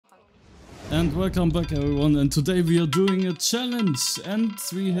And welcome back everyone, and today we are doing a challenge and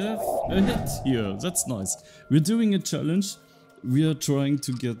we have a hit here. That's nice. We're doing a challenge. We are trying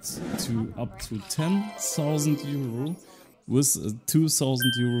to get to up to 10,000 euro with a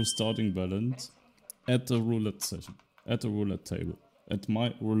 2,000 euro starting balance at a roulette session, at a roulette table, at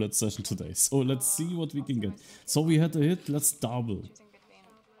my roulette session today. So let's see what we can get. So we had a hit, let's double.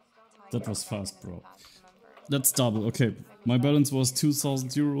 That was fast, bro. Let's double. Okay, my balance was 2,000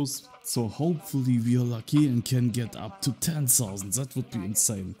 euros, so hopefully we are lucky and can get up to 10,000. That would be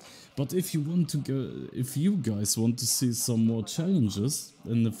insane. But if you want to go, if you guys want to see some more challenges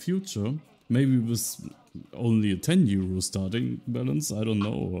in the future, maybe with only a 10 euro starting balance, I don't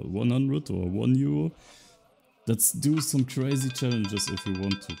know, or 100 or 1 euro, let's do some crazy challenges if you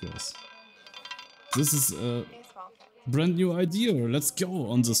want to, guys. This is a brand new idea. Let's go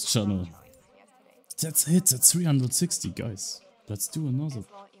on this channel. That's it, that's 360, guys. Let's do another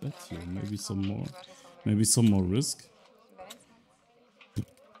bet here, maybe some more risk.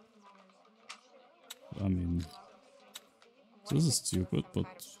 I mean, this is stupid, but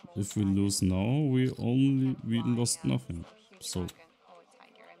if we lose now, we lost nothing. So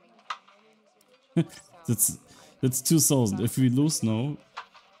that's 2,000. If we lose now,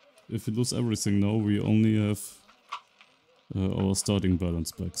 if we lose everything now, we only have our starting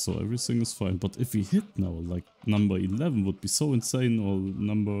balance back, so everything is fine. But if we hit now, like number 11 would be so insane, or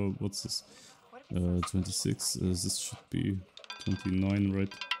number, what's this, 26, this should be 29,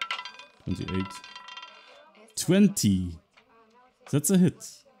 right? 28, 20, that's a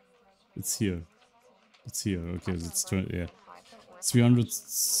hit. It's here, okay, that's 20, yeah,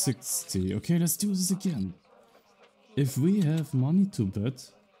 360, okay, let's do this again. If we have money to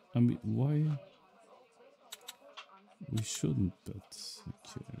bet, I mean, why? We shouldn't bet.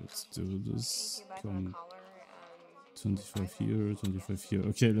 Okay, let's do this. Come. 25 here, 25 here.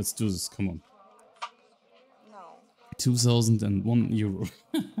 Okay, let's do this. Come on. 2,001 euro.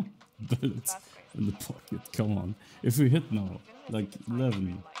 Balance in the pocket. Come on. If we hit now, like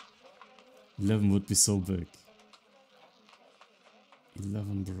 11. 11 would be so big.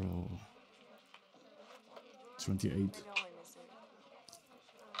 11, bro. 28.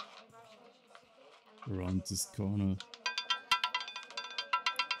 Around this corner.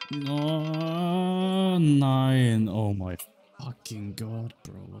 No, 9. Oh my fucking god,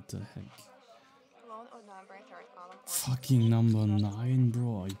 bro. What the heck? Fucking number 9,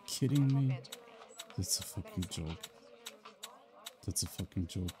 bro. Are you kidding me? That's a fucking joke. That's a fucking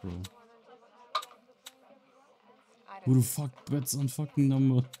joke, bro. Who the fuck bets on fucking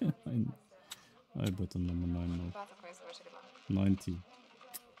number 9? I bet on number 9 now. 90.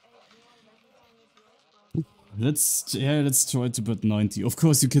 Let's try to bet 90. Of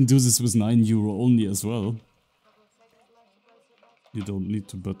course you can do this with 9 euro only as well. You don't need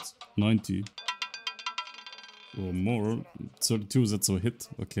to bet 90 or more. 32, that's a hit.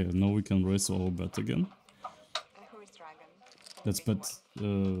 Okay, now we can raise our bet again. Let's bet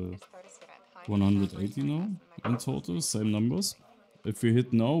 180 now in total, same numbers. If we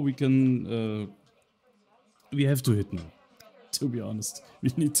hit now, we can we have to hit now. To be honest, we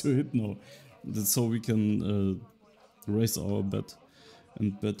need to hit now. So we can raise our bet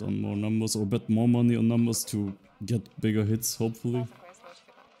and bet on more numbers, or bet more money on numbers to get bigger hits, hopefully.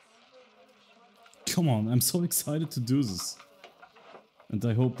 Come on, I'm so excited to do this. And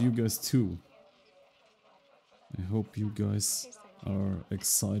I hope you guys too. I hope you guys are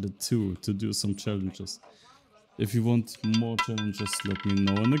excited too to do some challenges. If you want more challenges, let me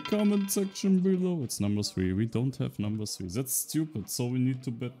know in the comment section below. It's number 3. We don't have number 3. That's stupid, so we need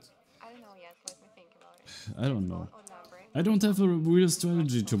to bet. I don't know. I don't have a real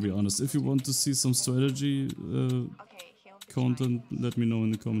strategy, to be honest. If you want to see some strategy content, let me know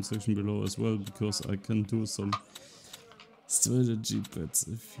in the comment section below as well, because I can do some strategy bets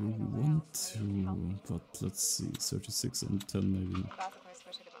if you want to. But let's see, 36 and 10 maybe.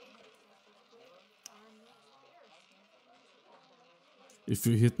 If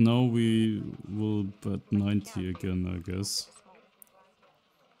we hit now, we will bet 90 again, I guess.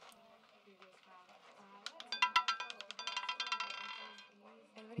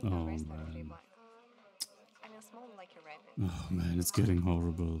 Oh man. Oh man, it's getting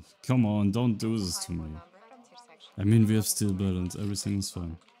horrible. Come on, don't do this to me. I mean, we have still balance, everything is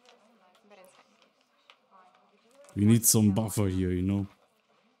fine. We need some buffer here, you know.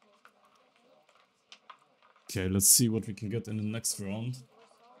 Okay, let's see what we can get in the next round.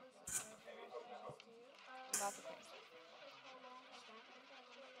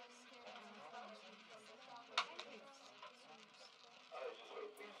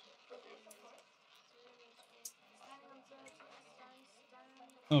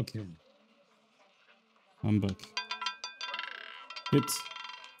 Okay. I'm back. Hit.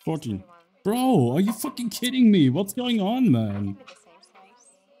 14. Bro, are you fucking kidding me? What's going on, man?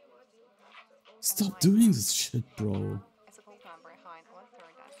 Stop doing this shit, bro.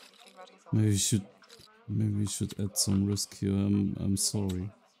 Maybe we should add some risk here. I'm sorry.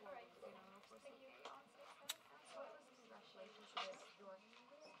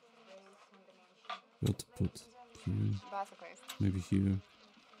 What to put here? Maybe here.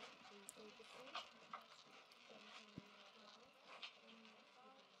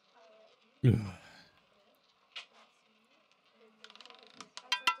 Ugh.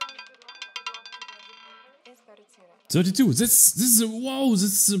 32. This is a wow.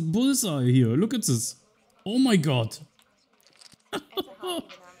 This is a bullseye here. Look at this. Oh my god.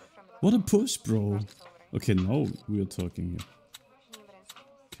 What a push, bro. Okay, now we are talking here.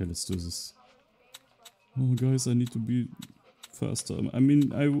 Okay, let's do this. Oh, guys, I need to be faster. I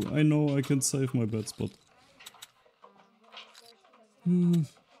mean, I know I can save my bad spot. Come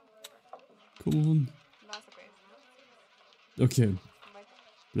on. Okay,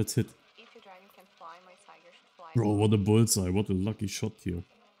 let's hit. Bro, what a bullseye. What a lucky shot here.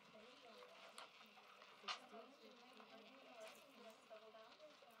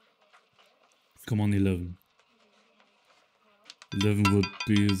 Come on, 11. 11 would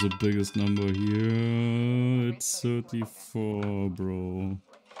be the biggest number here. It's 34, bro.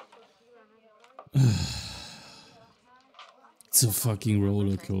 It's a fucking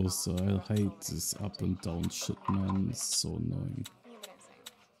roller coaster. I hate this up and down shit, man. It's so annoying.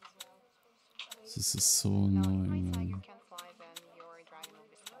 This is so annoying, man.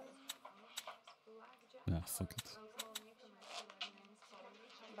 Yeah, fuck it.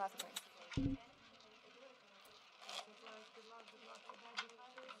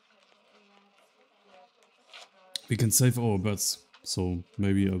 We can save our bets, so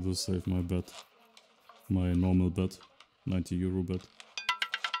maybe I will save my bet. My normal bet. 90 euro bet.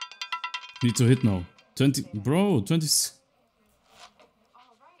 Need to hit now. 20, bro, 20.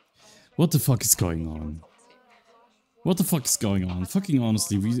 What the fuck is going on? What the fuck is going on? Fucking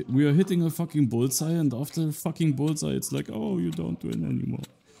honestly, we are hitting a fucking bullseye, and after a fucking bullseye it's like, oh, you don't win anymore.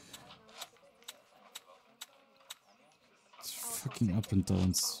 It's fucking up and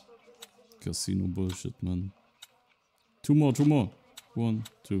downs. Casino bullshit, man. Two more. 1,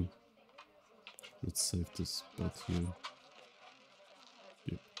 2. Let's save this bet here.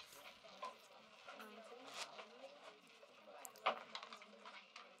 Yep.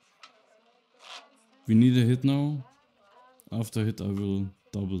 We need a hit now. After hit I will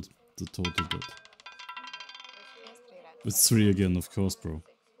double the total bet. It's 3 again, of course, bro.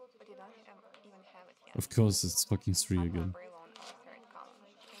 Of course it's fucking 3 again.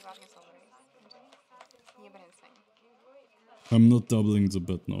 I'm not doubling the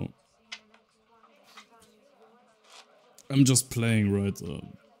bet now. I'm just playing, right?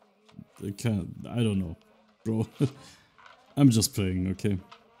 I don't know, bro. I'm just playing, okay?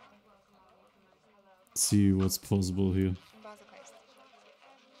 See what's possible here.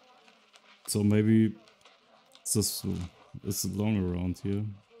 So maybe this it's a longer round here.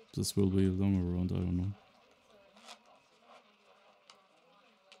 This will be a longer round, I don't know.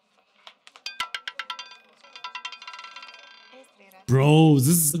 Bro, this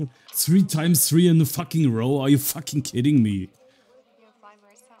is 3 times 3 in a fucking row. Are you fucking kidding me?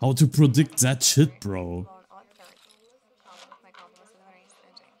 How to predict that shit, bro?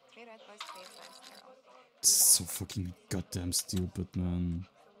 It's so fucking goddamn stupid, man.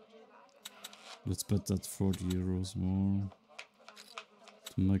 Let's bet that 40 euros more.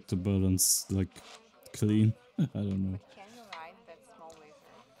 To make the balance, like, clean. I don't know.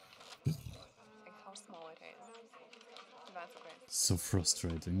 So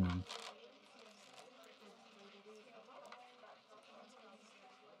frustrating, man.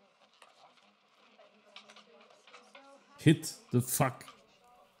 Hit the fuck.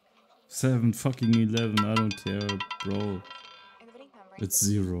 7 fucking 11, I don't care, bro. It's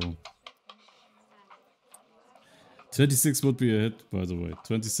 0. 26 would be a hit, by the way.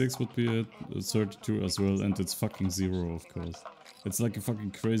 26 would be a hit, 32 as well, and it's fucking 0, of course. It's like a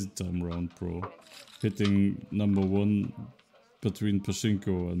fucking crazy time round, bro. Hitting number 1 between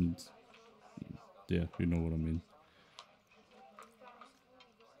Pachinko and... yeah, you know what I mean.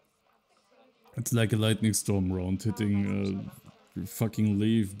 It's like a lightning storm round, hitting a fucking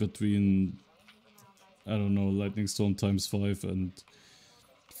leaf between... I don't know, lightning storm times 5 and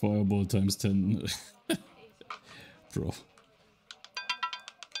fireball times 10. Bro.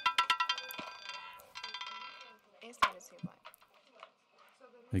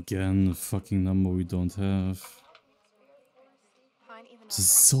 Again, a fucking number we don't have. This is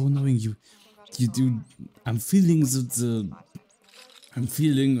so annoying. You do. I'm feeling I'm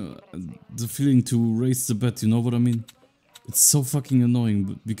feeling the feeling to raise the bet. You know what I mean? It's so fucking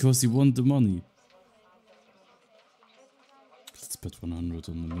annoying because you want the money. Let's bet 100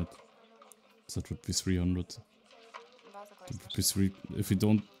 on the mid. That would be 300. That would be 3.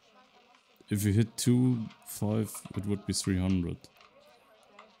 If you hit 2, 5, it would be 300.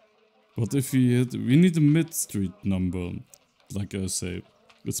 But if we need a mid street number. Like I say,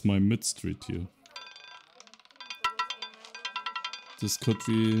 it's my mid street here. This could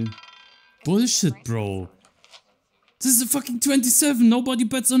be bullshit, bro. This is a fucking 27. Nobody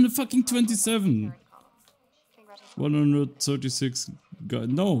bets on the fucking 27. 136 guy.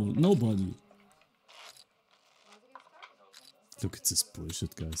 No, nobody. Look at this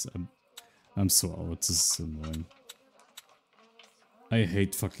bullshit, guys. I'm so out. This is annoying. I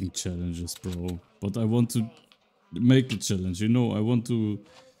hate fucking challenges, bro. But I want to make a challenge. You know, I want to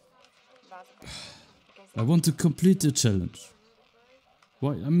complete the challenge.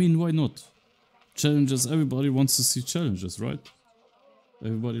 Why? I mean, why not? Challenges. Everybody wants to see challenges, right?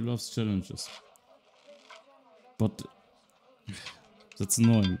 Everybody loves challenges. But that's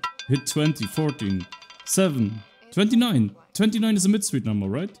annoying. Hit 20, 14, 7, 29. 29 is a mid-street number,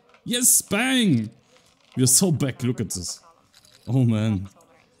 right? Yes, bang! We are so back, look at this. Oh man.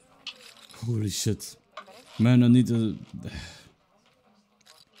 Holy shit. Man, I need a...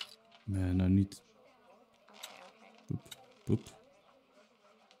 Man, I need... Boop, boop.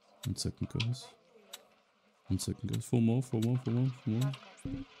 1 second, guys. 1 second, guys. 4 more.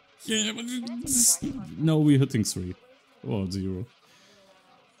 Yeah, but it's... No, we're hitting 3. Or 0.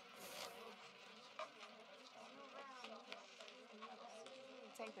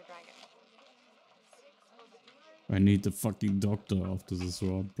 I need a fucking doctor after this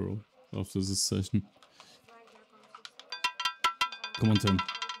round, bro. After this session. Come on, 10.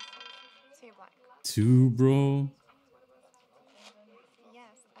 2, bro.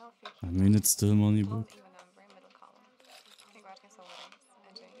 I mean, it's still money, bro.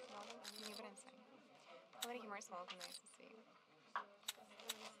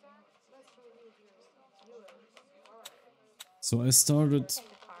 So I started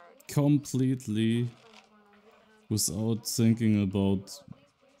completely without thinking about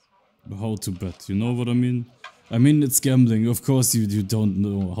how to bet, you know what I mean? I mean, it's gambling, of course you don't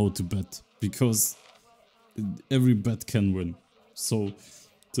know how to bet, because every bet can win, so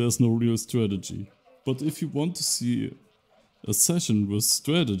there's no real strategy. But if you want to see a session with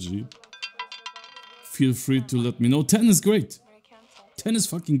strategy, feel free to let me know. 10 is great! 10 is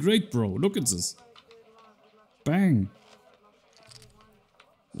fucking great, bro, look at this. Bang!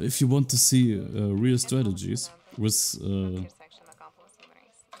 If you want to see real strategies with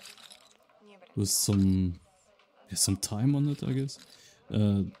some time on it, I guess,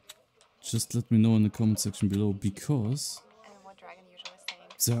 just let me know in the comment section below, because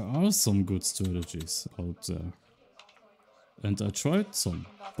there are some good strategies out there, and I tried some,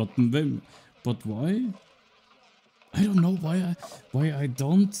 but why? I don't know why I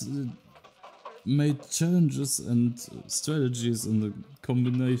don't made challenges and strategies in the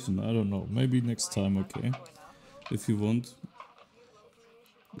combination. I don't know. Maybe next time, okay? If you want.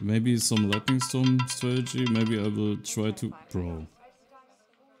 Maybe some lightning storm strategy. Maybe I will try to... Bro.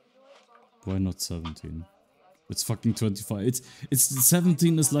 Why not 17? It's fucking 25. It's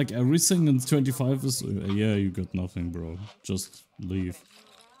 17 is like everything and 25 is... yeah, you got nothing, bro. Just leave.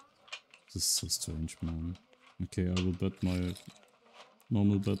 This is so strange, man. Okay, I will bet my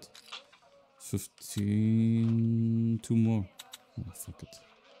normal bet. 15... 2 more. Oh, fuck it.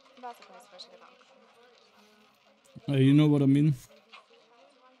 You know what I mean?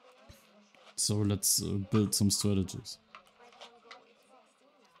 So let's build some strategies.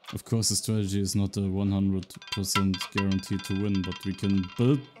 Of course, the strategy is not a 100% guarantee to win, but we can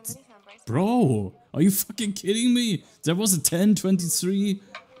build... Bro! Are you fucking kidding me? There was a 10, 23,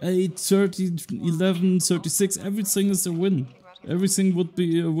 8, 30, 11, 36. Everything is a win. Everything would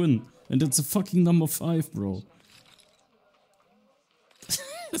be a win. And it's a fucking number 5, bro.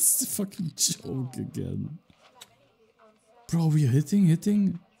 That's a fucking joke again. Bro, we're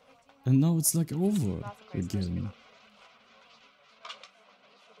hitting. And now it's like over again.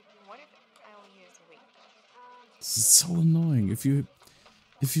 This is so annoying. If you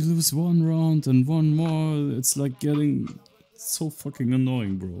lose one round and one more, it's like getting so fucking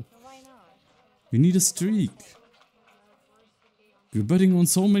annoying, bro. We need a streak. We're betting on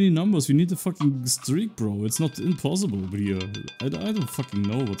so many numbers, we need a fucking streak, bro. It's not impossible here. I don't fucking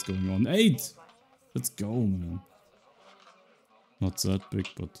know what's going on. 8! Let's go, man. Not that big,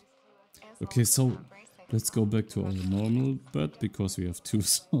 but... Okay, so Let's go back to our normal bet because we have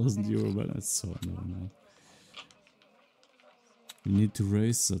 2,000 euro balance. So normal. We need to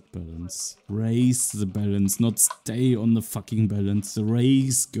raise that balance. Raise the balance, not stay on the fucking balance.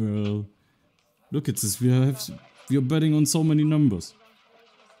 Raise, girl. Look at this. We are betting on so many numbers.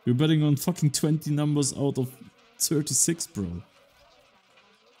 We're betting on fucking 20 numbers out of 36, bro.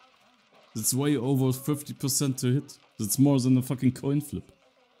 That's way over 50% to hit. That's more than a fucking coin flip.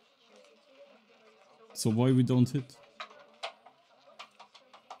 So why we don't hit?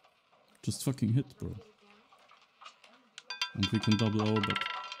 Just fucking hit, bro. And we can double our bet.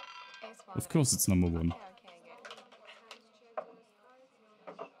 Of course it's number one.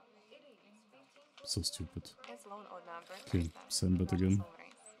 So stupid. Okay, same bet again.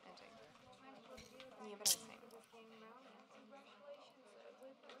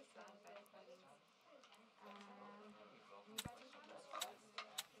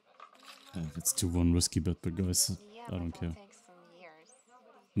 It's 2-1 risky bet, but guys, I don't care.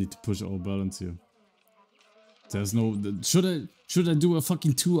 Need to push our balance here. There's no... Should I do a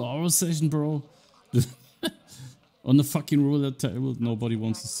fucking 2-hour session, bro? On the fucking roulette table? Nobody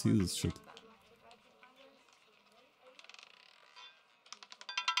wants to see this shit.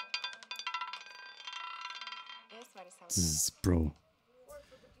 This is... bro.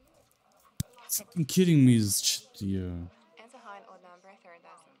 Fucking kidding me, this shit here.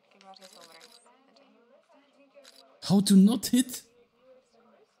 How to not hit?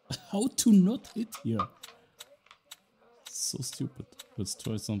 How to not hit here? So stupid. Let's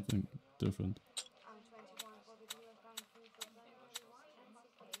try something different.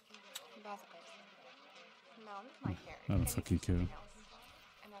 I don't fucking care.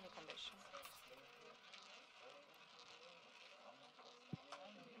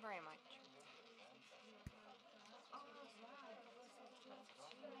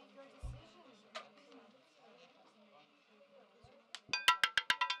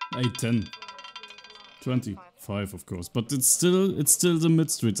 8, 10, 25, of course, but it's still the mid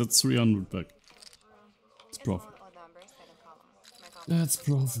street. That's 300 back. It's profit. That's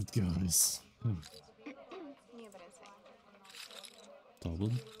profit, guys.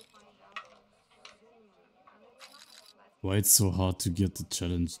 Double. Why it's so hard to get the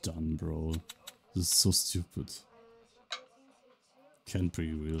challenge done, bro? This is so stupid. Can't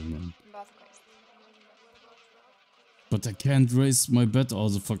be real, man. But I can't raise my bet all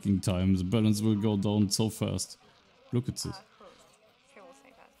the fucking time. The balance will go down so fast. Look at this.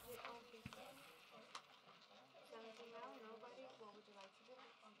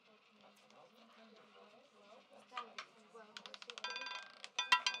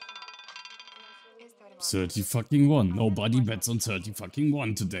 $30 Nobody bets on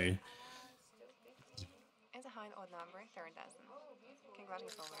 $30 today.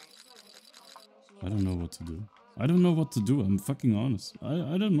 I don't know what to do. I don't know what to do, I'm fucking honest.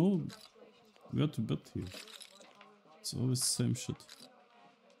 I don't know where to bet here. It's always the same shit.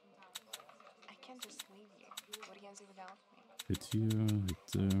 Hit here, hit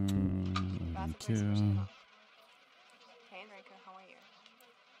there, I don't care.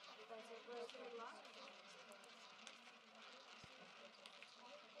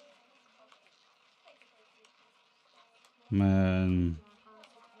 Man.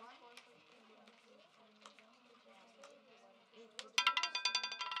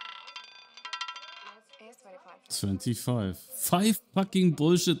 $25. 5 fucking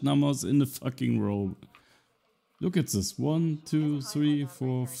bullshit numbers in the fucking row. Look at this. 1, 2, 3,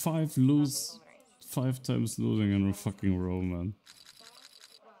 4, 5 lose. 5 times losing in a fucking row, man.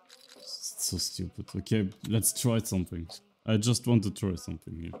 It's so stupid. Okay, let's try something. I just want to try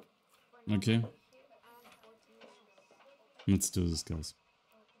something here. Okay? Let's do this, guys.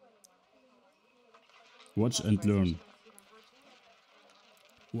 Watch and learn.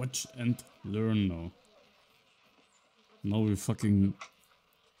 Watch and learn now. Now we fucking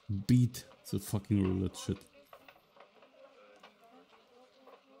beat the fucking roulette shit.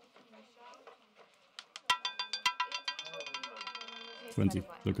 $20.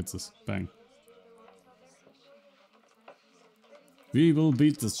 Look at this. Bang. We will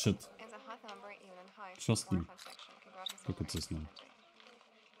beat this shit. Trust me. Look at this now.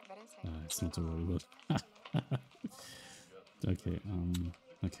 It's not a roulette. Okay,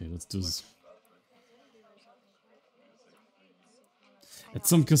 okay, let's do this. At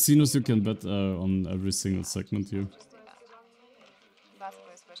some casinos you can bet on every single segment here.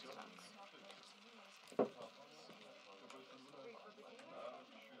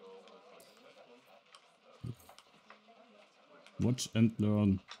 Watch and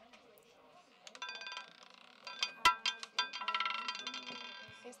learn.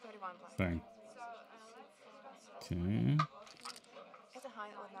 Bang. Okay. It's a high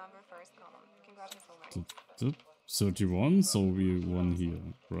odd number first column. Congratulations. 31, so we won here,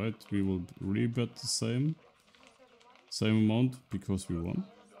 right? We will rebet the same amount because we won.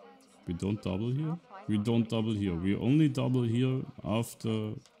 We don't double here. We don't double here. We only double here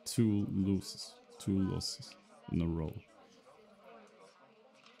after two losses in a row.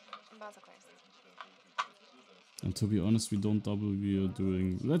 And to be honest, we don't double. We are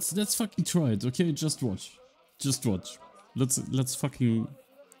doing. Let's fucking try it, okay? Just watch. Just watch. Let's fucking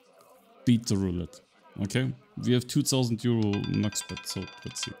beat the roulette, okay? We have 2,000 euro max bet, so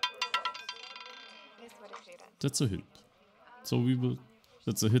let's see. That's a hit. So we will.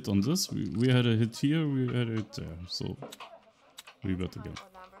 That's a hit on this. We had a hit here. We had a hit there. So we bet again.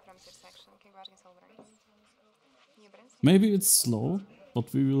 Maybe it's slow,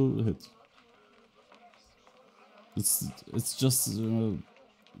 but we will hit. It's just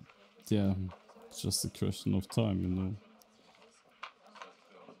yeah, it's just a question of time, you know.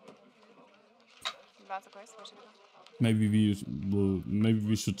 Maybe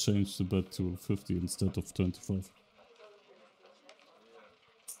we should change the bet to 50 instead of 25.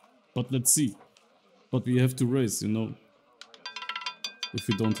 But let's see. But we have to raise, you know. If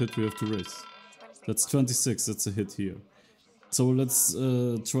we don't hit, we have to raise. That's 26. That's a hit here. So let's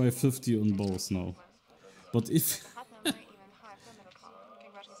try 50 on both now. But if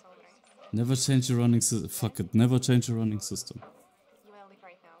never change the running system. Fuck it. Never change the running system.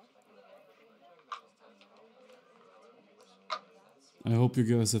 I hope you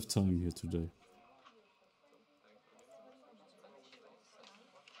guys have time here today.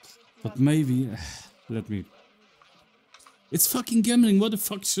 But maybe let me. It's fucking gambling. What the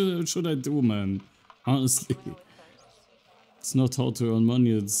fuck should I do, man? Honestly, it's not how to earn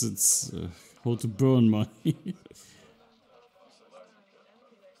money. It's how to burn money.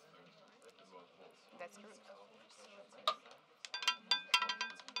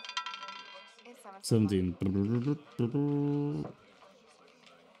 17.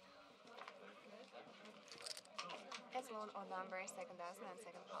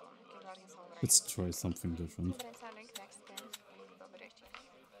 Let's try something different.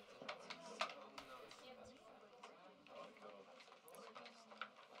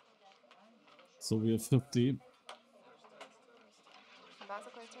 So we have 50.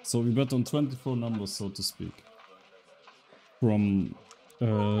 So we bet on 24 numbers, so to speak. From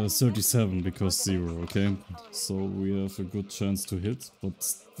 37 because 0, okay? So we have a good chance to hit, but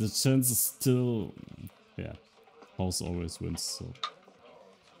the chance is still, yeah, house always wins, so.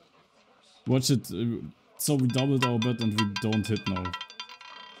 Watch it, so we doubled our bet and we don't hit now.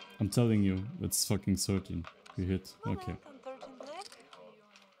 I'm telling you, it's fucking 13. We hit, okay.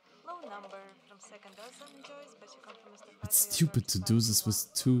 It's stupid to do this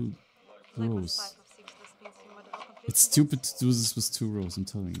with 2 rows. It's stupid to do this with 2 rows, I'm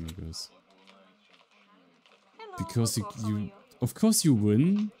telling you guys. Because you of course you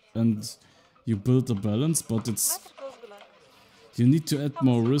win and you build a balance, but it's you need to add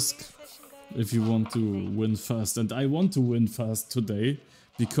more risk if you want to win fast. And I want to win fast today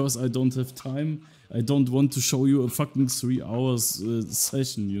because I don't have time. I don't want to show you a fucking 3 hours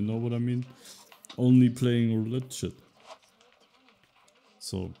session, you know what I mean? Only playing roulette shit.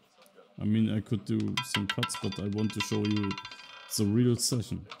 So, I mean, I could do some cuts, but I want to show you the real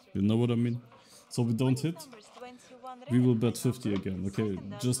session. You know what I mean? So we don't hit. We will bet 50 again, okay?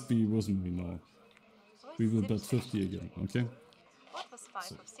 Just be with me now. We will bet 50 again, okay?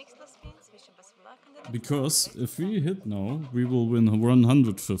 So. Because if we hit now, we will win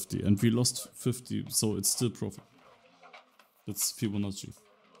 150 and we lost 50, so it's still profit. That's Fibonacci.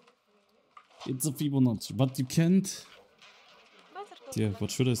 It's a Fibonacci, but you can't... Yeah,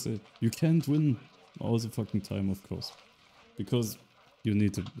 what should I say? You can't win all the fucking time, of course. Because you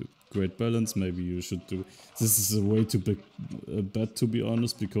need a great balance, maybe you should do... This is a way too big a bet, to be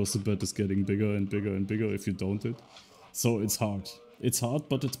honest, because the bet is getting bigger and bigger and bigger if you don't hit. So it's hard. It's hard,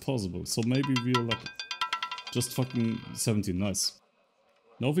 but it's possible. So maybe we are lucky. Just fucking 17, nice.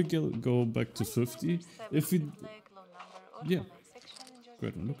 Now we go back to 50. If we... Yeah.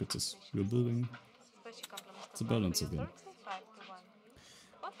 Great, look at this. We're building... It's a balance again.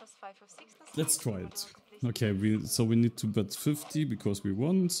 Let's try it. Okay, so we need to bet 50 because we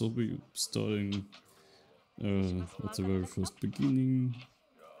won, so we're starting at the very first beginning.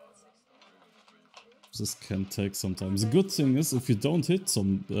 This can take some time. The good thing is, if you don't hit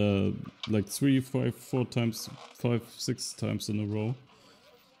some, like 3, 5, 4 times, 5, 6 times in a row,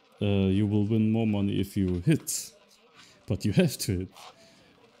 you will win more money if you hit. But you have to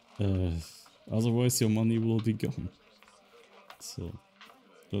hit. Otherwise your money will be gone. So,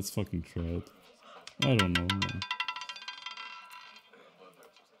 let's fucking try it. I don't know, man.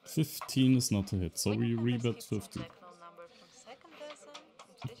 15 is not a hit, so we Winning numbers rebet hits 50. diagonal number from second dozen.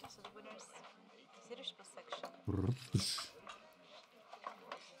 Congratulations to the winners. Zero section.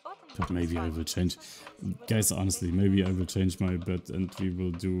 Bottom But line is maybe I fine. will change. Sometimes Guys, honestly, maybe I will change my bet and we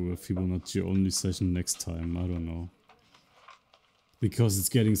will do a Fibonacci only session next time. I don't know. Because it's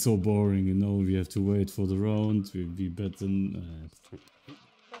getting so boring, you know, we have to wait for the round, we bet in...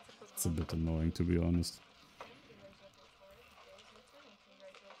 it's a bit annoying, to be honest.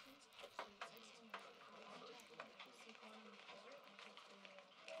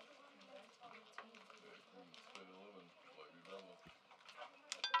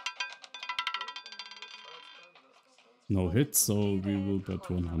 No hit, so we will bet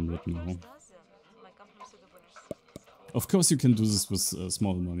 100 now. My compliments to the winners. Of course you can do this with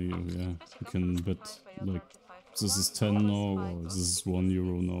small money, yeah. You can bet, like, this is 10 now, or this is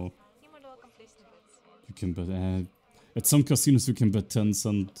 €1 now. You can bet, at some casinos you can bet 10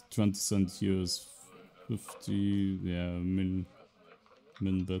 cent, 20 cent, here is 50, yeah, min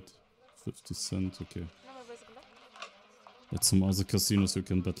bet, 50 cent, okay. At some other casinos you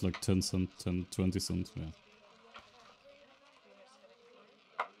can bet like 10 cent, 10, 20 cent, yeah.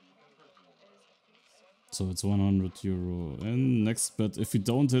 So it's €100. And next bet, if we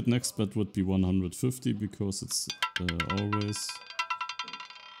don't hit, next bet would be 150 because it's always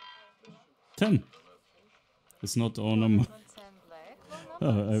 10. It's not our number.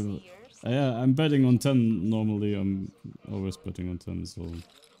 I'm betting on 10 normally. I'm always betting on 10, so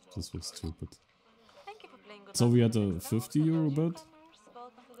this was stupid. So we had a €50 bet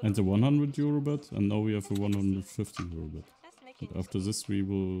and a €100 bet, and now we have a €150 bet. And after this we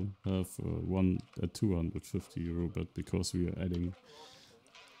will have a €250 bet because we are adding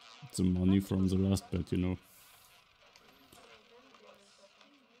the money from the last bet, you know.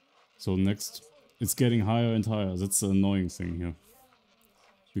 So next, it's getting higher and higher. That's the annoying thing here.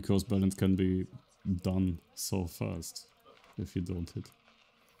 Because balance can be done so fast if you don't hit.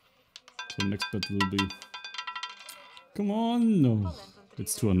 So next bet will be... Come on! No.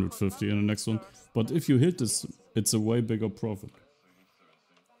 It's 250 in the next one. But if you hit this, it's a way bigger profit.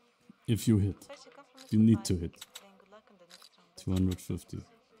 If you hit. You need to hit. 250. So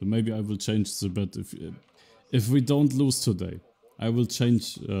maybe I will change the bet if we don't lose today. I will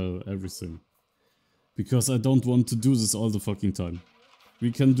change everything. Because I don't want to do this all the fucking time.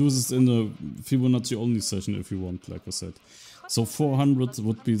 We can do this in a Fibonacci only session if you want, like I said. So 400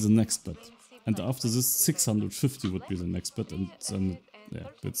 would be the next bet. And after this 650 would be the next bet, and then yeah,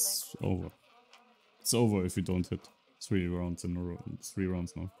 it's over. It's over if we don't hit 3 rounds in a row. 3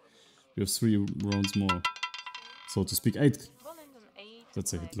 rounds now. We have 3 rounds more. So to speak, 8.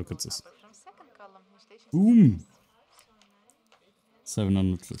 That's a hit, look at this. Boom!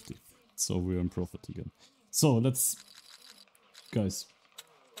 750. So we're in profit again. So let's... Guys.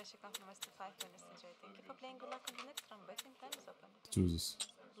 Do this.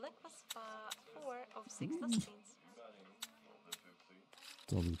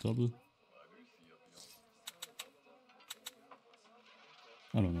 Double.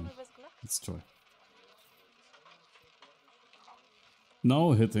 I don't know. Let's try.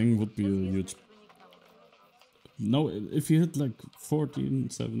 Now hitting would be a huge... Now if you hit like 14,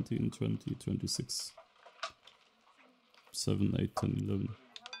 17, 20, 26... 7, 8, 10, 11...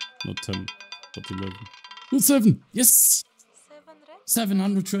 Not 10, but 11... Oh, 7! Yes!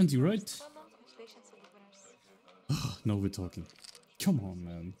 720, right? Now we're talking. Come on,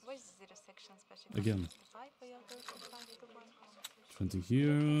 man. Again. 20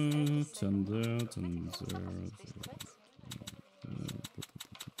 here, 10 there, 10 there.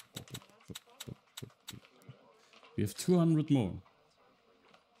 We have 200 more.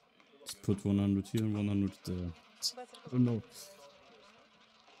 Let's put 100 here and 100 there. I don't know.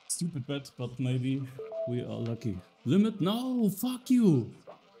 Stupid bet, but maybe we are lucky. Limit? No, fuck you.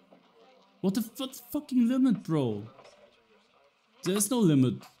 What the fucking limit, bro? There's no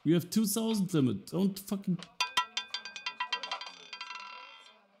limit. We have 2,000 limit. Don't fucking...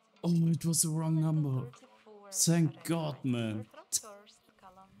 Oh, it was the wrong number. Thank God, man.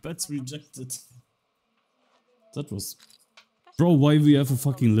 Bets rejected. That was... Bro, why we have a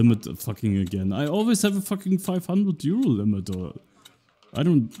fucking limit fucking again? I always have a fucking €500 limit, or... I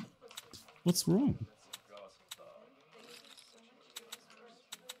don't... What's wrong?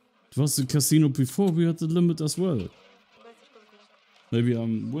 It was the casino before we had the limit as well. Maybe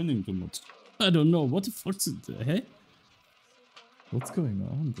I'm winning too much. I don't know. What the fuck's it? Hey? What's going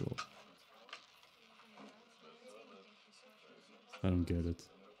on, bro? I don't get it.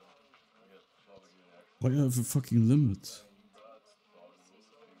 Why have a fucking limit?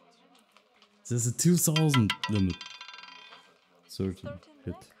 There's a 2,000 limit. 13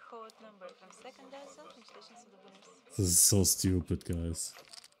 hit. This is so stupid, guys.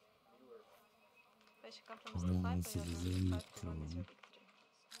 Special compliment to 5 for your turn, 5 for your victory.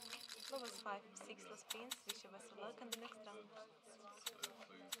 Lowest 5, 6 lost pins, wish you best of luck in the next round.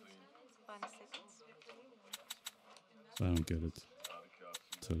 5 seconds. I don't get it. I'm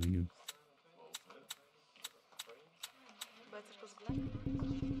telling you. Better was black.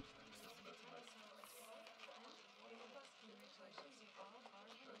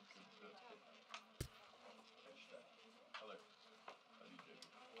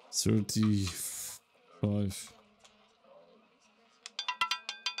 35.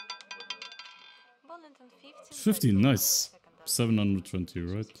 Ball and 15, nice. 720,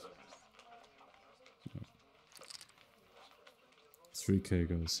 right? 3k,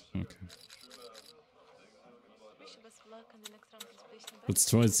 guys. Okay. Wish you best of luck in the next round. Let's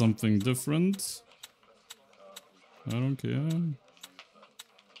try something different. I don't care.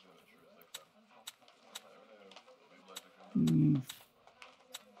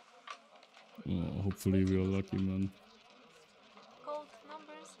 Oh, hopefully we are lucky, man. Cold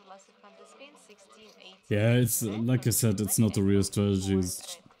numbers, last 100 spins, 16, 18. Yeah, it's like I said, it's not a real strategy.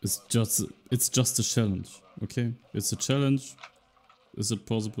 It's just a challenge. Okay, it's a challenge. Is it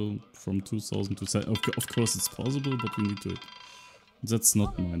possible from 2000 to say? Of course it's possible, but we need to. That's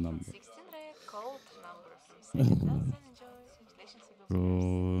not my number. 16 red, cold numbers.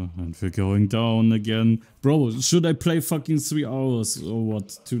 Bro, and we're going down again. Bro, should I play fucking 3 hours or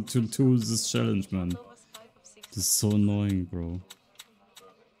what to this challenge, man? This is so annoying, bro.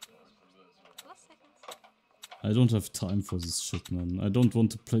 I don't have time for this shit, man. I don't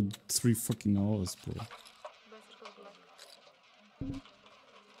want to play 3 fucking hours, bro.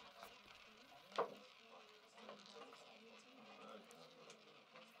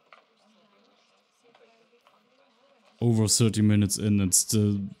 Over 30 minutes in and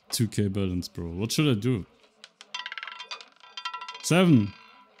still 2k balance, bro. What should I do? 7!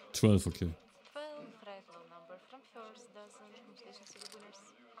 12, okay. 12, right low number from first dozen. Congratulations to the winners.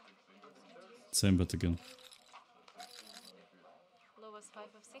 Same bet again. Lowest 5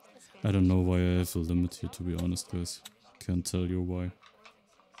 of 6. I don't know why I have a limit here, to be honest, guys. Can't tell you why.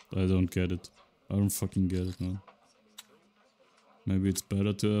 I don't get it. I don't fucking get it, man. Maybe it's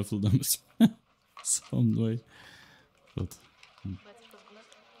better to have a limit. Some way. But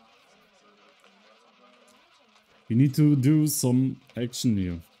we need to do some action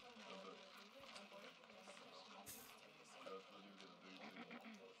here.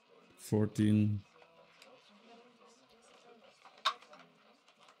 $14.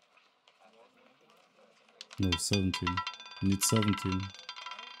 No, 17. We need 17.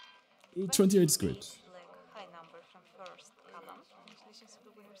 28 is great. High number from first column. Congratulations to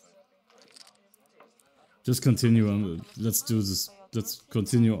the winners. Just continue and let's do this. Let's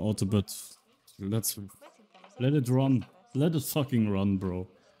continue auto bet. Let's let it run. Let it fucking run, bro.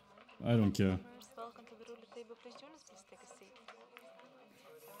 I don't care. Welcome to the roulette table. Please join us. Please take a seat.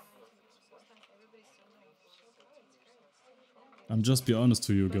 I'm just be honest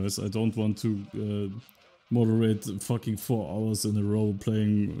to you guys. I don't want to moderate fucking 4 hours in a row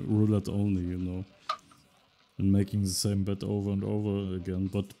playing roulette only, you know, and making the same bet over and over again.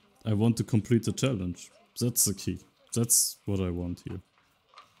 But I want to complete the challenge. That's the key. That's what I want here.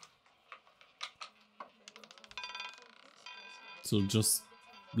 So just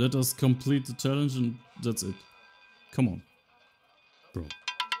let us complete the challenge and that's it. Come on. Bro.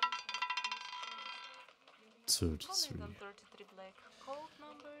 33.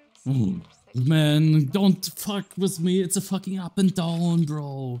 Oh, man, don't fuck with me. It's a fucking up and down,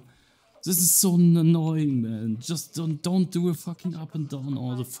 bro. This is so annoying, man. Just don't do a fucking up and down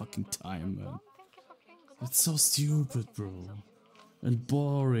all the fucking time, man. It's so stupid, bro. And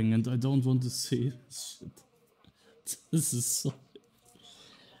boring, and I don't want to see this shit. This is so...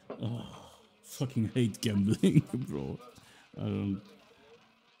 Oh, fucking hate gambling, bro. I don't...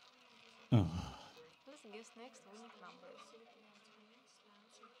 Oh.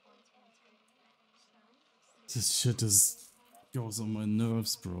 This shit goes on my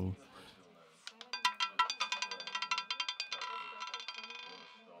nerves, bro.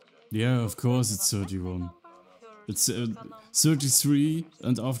 Yeah, of course it's 31. It's 33,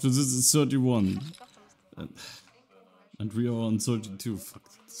 and after this it's 31. And we are on 32. Fuck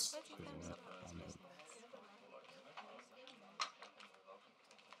this.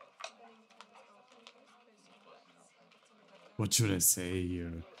 What should I say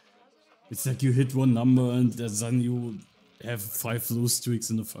here? It's like you hit one number and then you have 5 lose streaks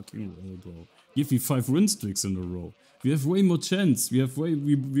in a fucking row, bro. Give me 5 win streaks in a row. We have way more chance. We are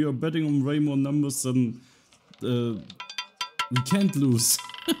betting on way more numbers than we can't lose.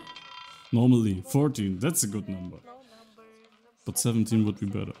 Normally 14. That's a good number. But 17 would be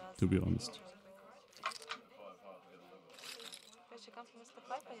better, to be honest. Special compliment to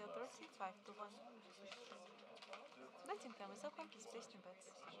 5 by your 35 to 1. Betting time is open, please place new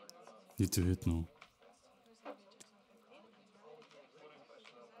bets. Need to hit now.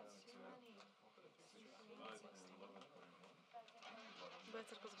 Bet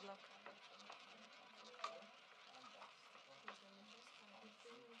circles black.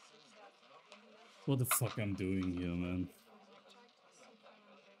 What the fuck I'm doing here, man?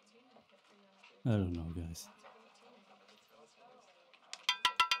 I don't know, guys.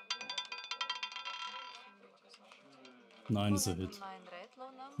 9 is a hit. 9 red, low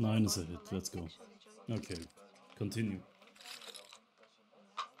number. 9 is a or hit. roulette Let's go. section, enjoy. Okay, continue.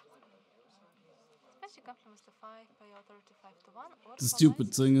 Special compliments to 5 by your 35 to 1. Or The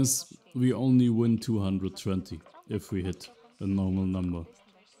stupid thing is, we only win 220 if we hit a normal number.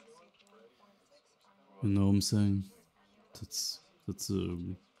 You know what I'm saying? That's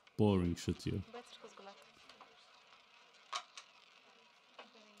boring shit here. Bet circles black.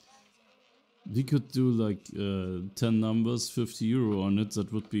 We could do like 10 numbers, 50 euro on it.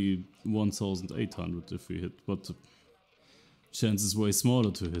 That would be 1,800 if we hit. But the chance is way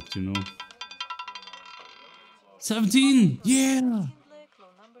smaller to hit, you know. 17! Yeah! Black, low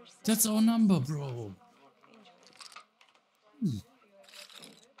number 6. That's our number, bro.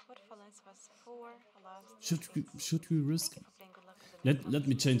 What balance was 4 last. Should we risk? Playing good luck with the Let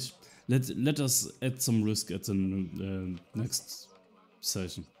me change. Let us add some risk at the next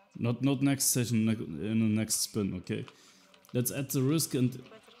session. Not next session, in the next spin, okay? Let's add the risk, and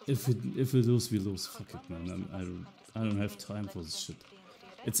if we lose, we lose. Fuck it, man. I don't have time for this shit.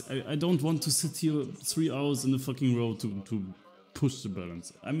 I don't want to sit here 3 hours in a fucking row to push the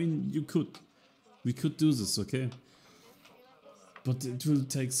balance. I mean, we could do this, okay? But it will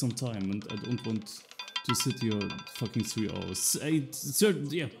take some time, and I don't want to sit here fucking 3 hours. 8,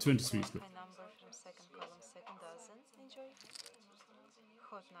 30, yeah, 23 is good. high number from second column, second dozen. Enjoy.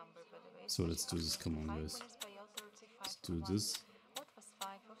 Hot number, by the way. So let's do this. Come on, 5 guys. winners by your 35 Let's to do 1. this. What was 5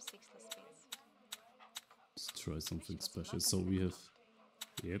 of 6 spins? Let's try something special. So we have.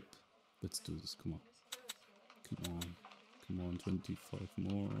 Yep. Let's do this. Come on. Come on. Come on. 25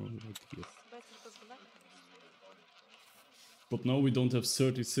 more. Like here. Bet circles black. But now we don't have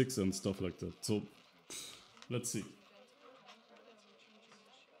 36 and stuff like that. So let's see.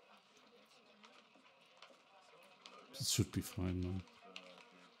 This should be fine now.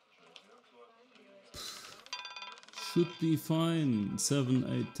 Should be fine. 7,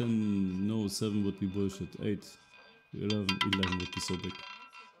 8, 10. No, 7 would be bullshit. 8, 11 would be so big.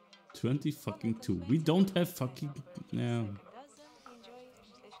 20 fucking 2. We don't have fucking. Yeah. Dozen. Enjoy.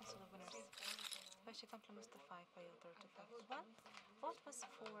 Congratulations to the winners. Special compliments to 5 by your 35 to 1. What was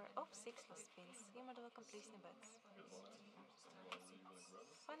 4 of 6 spins? You might have completion bets.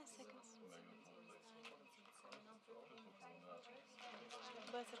 Final seconds.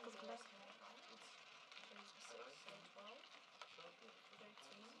 Bet circles black.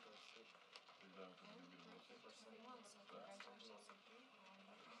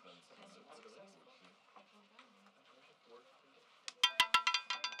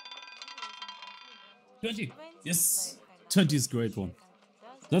 Yes. 20 is a great one.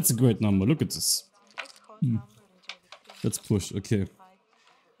 That's a great number. Look at this. Let's push. Okay.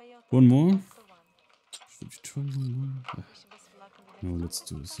 One more. Should we try one more? Ah. No, let's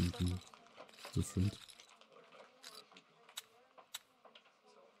do something different.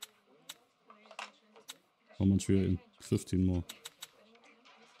 How much we are in? 15 more.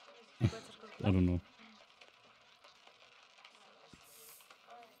 I don't know.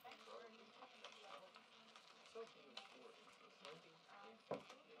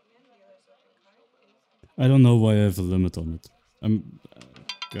 I don't know why I have a limit on it.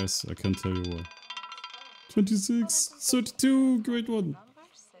 Guys, I can't tell you why. 26, 32, great one.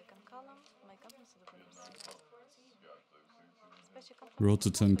 Road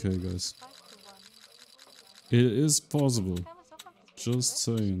to 10k, guys. It is possible. Just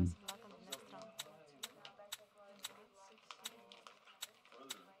saying.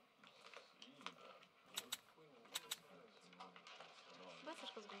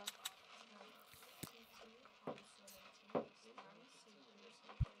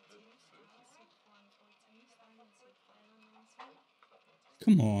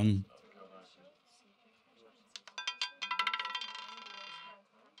 Come on.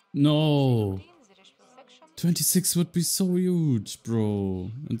 No. 26 would be so huge, bro.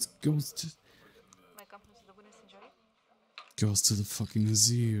 It goes to the fucking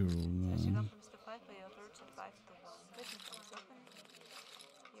 0, man.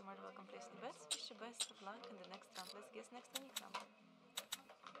 more than welcome placing bets. Wish you best of luck in the next round. Let's guess next unique number.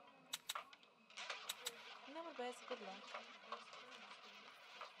 Number bets, good luck.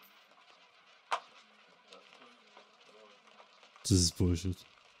 This is bullshit.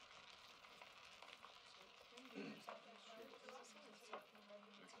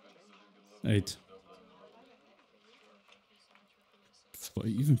 Eight.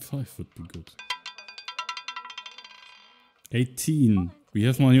 Even 5 would be good. 18. We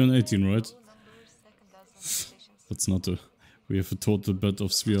have money on 18, right? That's not a... We have a total bet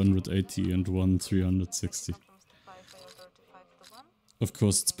of 380 and one 360. Of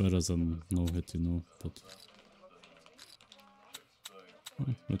course it's better than no hit, you know, but...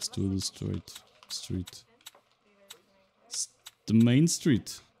 Oh, let's do the street. The main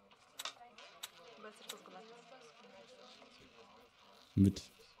street. Mid.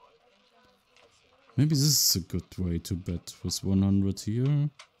 Maybe this is a good way to bet with 100 here.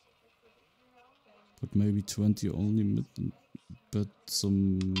 But maybe 20 only mid and bet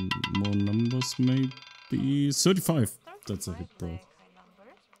some more numbers maybe. 35! That's a hit, bro.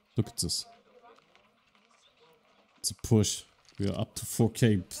 Look at this. It's a push. We are up to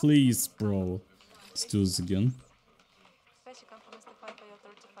 4k. Please, bro. Let's do this again.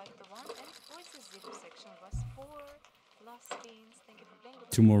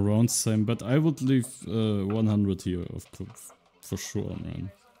 2 more rounds, same bet. I would leave 100 here, of course, for sure, man.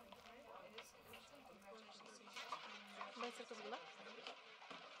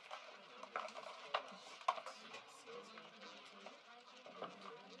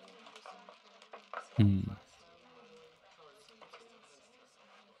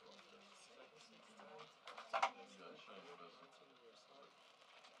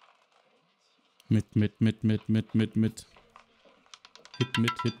 Mid.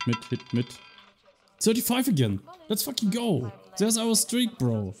 Hit. 35 again. Let's fucking go. There's our streak,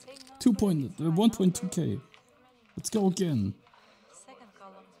 bro. 1.2k. Let's go again.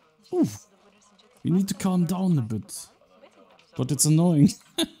 Oof. We need to calm down a bit. But it's annoying.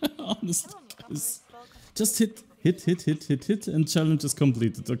 Honestly, guys. Just hit, and challenge is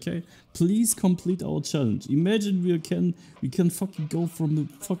completed, okay? Please complete our challenge. Imagine we can fucking go from the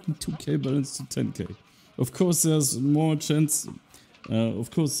fucking 2k balance to 10k. Of course there's more chance,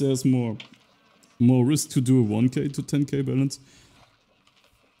 of course there's more risk to do a 1k to 10k balance.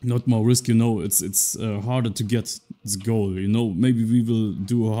 Not more risk, you know, it's harder to get the goal, you know. Maybe we will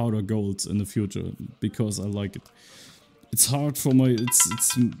do harder goals in the future, because I like it. It's hard for my,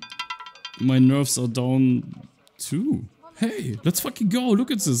 my nerves are down too. Hey, let's fucking go,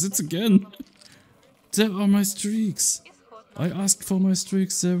 look at this, it's again. There are my streaks. I asked for my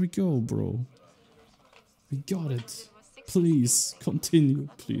streaks, there we go, bro. We got it. Please continue,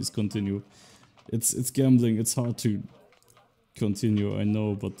 please continue. It's gambling, it's hard to continue, I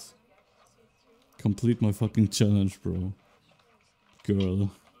know, but complete my fucking challenge, bro.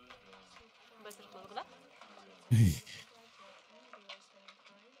 Girl. Hey.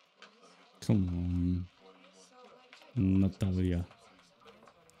 Come on. Natalia.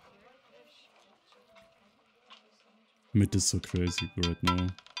 Mid is so crazy right now.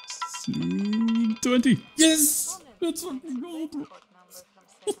 20! Yes! Let's fucking go, bro.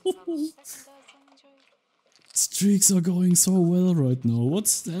 Streaks are going so well right now.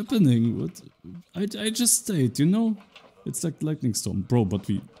 What's happening? What? I just stayed, you know? It's like lightning storm, bro, but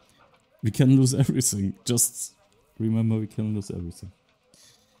we can lose everything. Just remember, we can lose everything.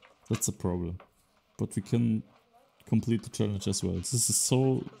 That's a problem. But we can complete the challenge as well. This is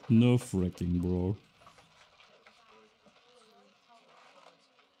so nerve-wracking, bro.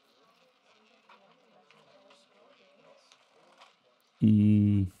 I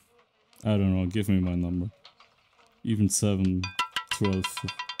don't know, give me my number. Even 7, 12.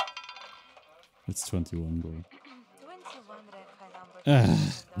 It's 21, bro. Yeah,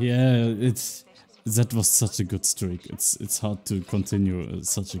 that was such a good streak. It's hard to continue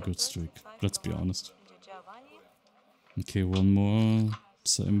such a good streak. Let's be honest. Okay, one more.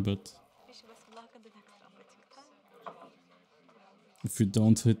 Same bet. If we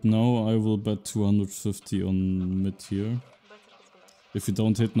don't hit now, I will bet 250 on mid here. If we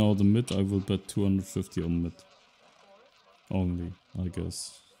don't hit now the mid, I will bet 250 on mid. Only, I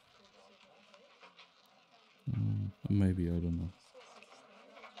guess. Maybe, I don't know.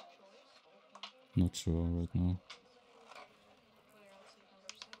 Not sure right now.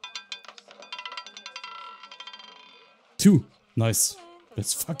 Two! Nice!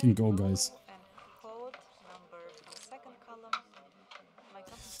 Let's fucking go, guys.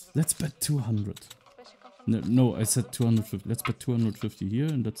 Let's bet 200. No, I said 250. Let's bet 250 here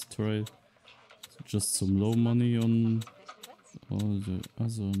and let's try just some low money on all the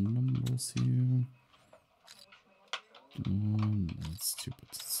other numbers here. That's stupid.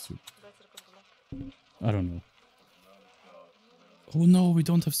 That's stupid. Better good luck. I don't know. Oh no, we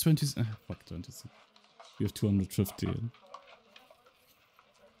don't have 20. Fuck 20. We have 250.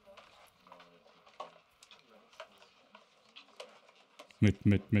 Mid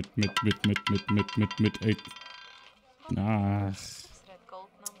 8. Ah. Red gold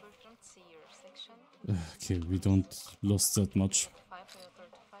number from Seer section. Okay, we don't lost that much. 5 for your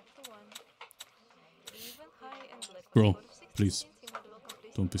 35 to 1. Even high and black. Bro, Score of 16 please. spins, you may well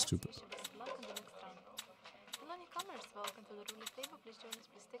complete Don't be the stupid. match. Wish you best luck in the next round. Hello newcomers, welcome to the Roulette table. Please join us,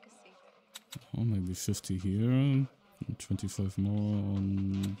 please take a seat. Oh, maybe 50 here. 25 more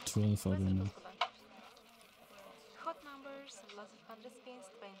on 12, I don't know. Hot numbers, lots of 100 spins,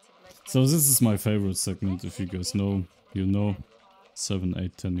 20 black. So this is my favorite segment, if you guys know. You know. 7,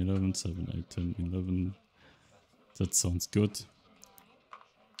 8, 10, 11, 7, 8, 10, 11. That sounds good.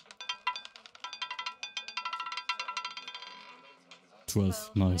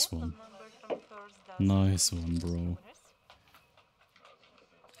 $12, nice one. Nice one, bro.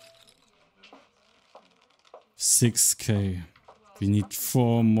 6k. We need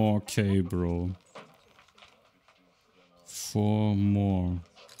 4 more K, bro. 4 more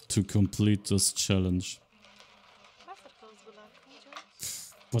to complete this challenge.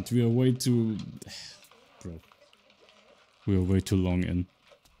 But we are way too... Bro. We are way too long in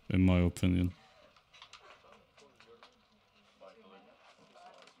my opinion.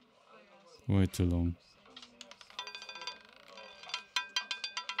 Way too long.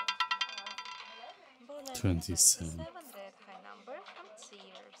 Bullet 27. Red high number from Seer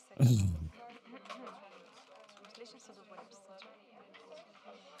section. Congratulations to the winners.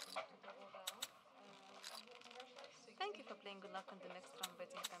 Thank you for playing. Good luck on the next round.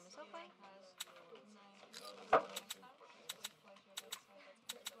 Betting time is open.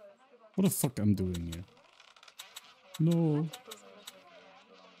 What the fuck I'm doing here? No.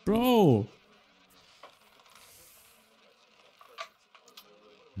 Bro!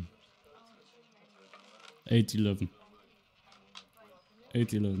 Eight 11.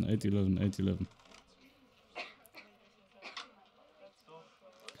 8 11, 8 11, 8 11.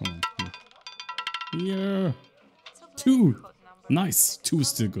 Come on. Here. 2. Nice. 2 is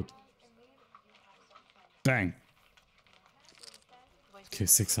still good. Bang. Okay,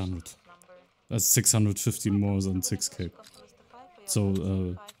 600. That's 650 more than 6k.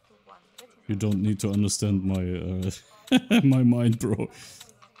 So, you don't need to understand my my mind, bro.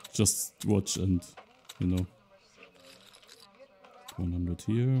 Just watch and, you know. 100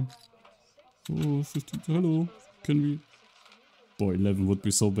 here. Oh, 50. Hello. Can we? Boy, 11 would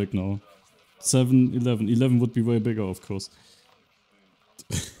be so big now. 7, 11. 11 would be way bigger, of course.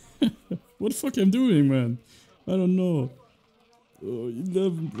 What the fuck I'm doing, man? I don't know. Oh,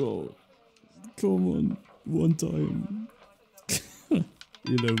 11, bro. Come on. One time.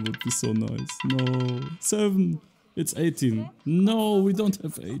 11 would be so nice. No. 7. It's 18. No, we don't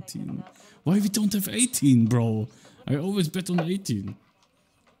have 18. Why we don't have 18, bro? I always bet on 18.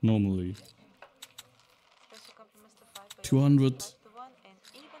 Normally.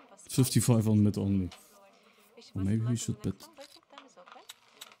 255 on mid only. Or maybe we should bet.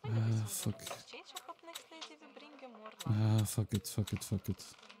 Fuck. Fuck it, fuck it, fuck it.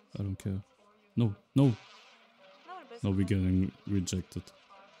 I don't care. No, no. No, we're getting rejected.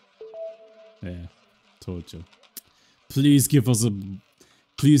 Yeah, told you. Please give us a...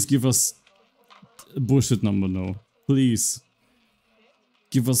 Please give us a bullshit number now. Please.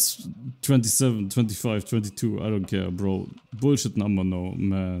 Give us 27, 25, 22. I don't care, bro. Bullshit number now,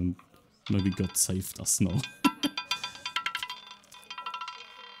 man. Maybe God saved us now.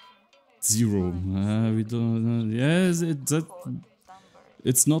 0. We don't... Yes,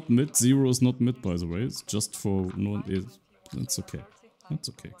 it's not mid. 0 is not mid, by the way. It's just for... No, that's okay. That's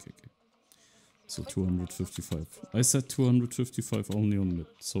okay, okay, okay. So 255. I said 255 only on mid,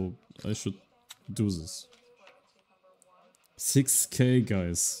 so I should do this. 6k,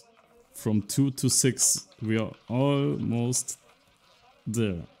 guys. From 2 to 6, we are almost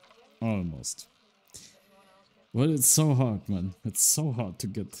there. Almost. Well, it's so hard, man. It's so hard to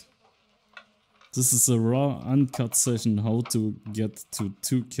get. This is a raw, uncut session how to get to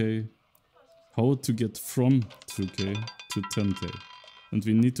 2k. How to get from 2k to 10k. And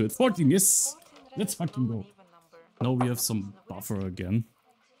we need to hit 14, yes! Let's fucking go. Now we have some buffer again.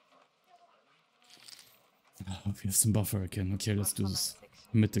 We have some buffer again. Okay, let's do this.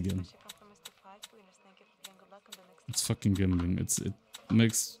 Mid again. It's fucking gambling. It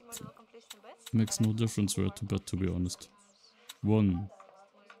makes no difference where to bet, to be honest. 1,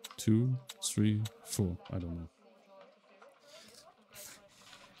 2, 3, 4. I don't know.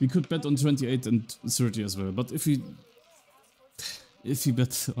 We could bet on 28 and 30 as well, but if we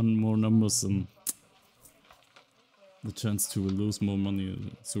bet on more numbers, then the chance to lose more money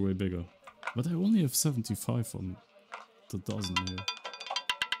is way bigger. But I only have 75 on the dozen here.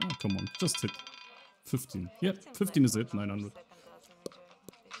 Oh, come on, just hit 15. Yeah, 15 is it, 900.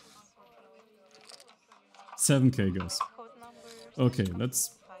 7k, guys. Code number Okay,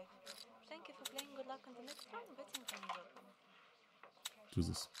 let's 5. Thank you for playing. Good luck on the next round. Betting time is open. do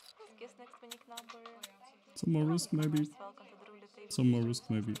this. Guess next winning number. Some more risk, maybe. Welcome to the roulette table. Some more risk,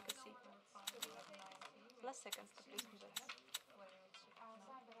 maybe. Last seconds to place the bets.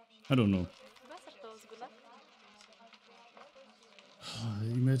 I don't know. Bets are closed. Good luck.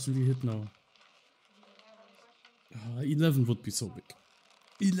 Imagine we hit now. 11 would be so big.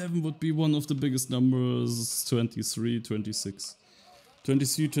 11 would be one of the biggest numbers. 23, 26.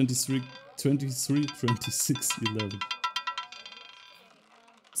 23, 23, 23, 26, 11.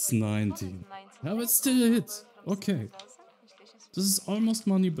 It's 19. Yeah, but still a hit. Okay. This is almost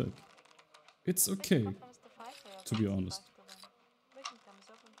money back. It's okay, to be honest.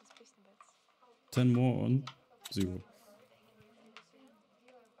 10 more on 0.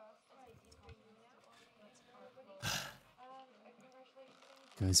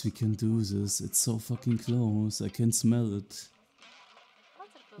 Guys, we can do this. It's so fucking close. I can smell it.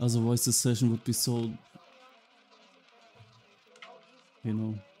 Otherwise the session would be so... You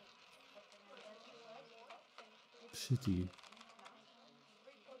know... shitty.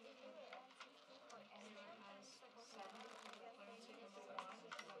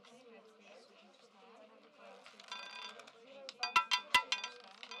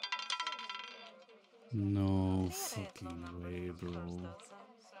 No fucking way, bro.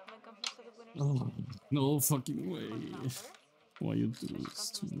 Oh, no fucking way. Why you do this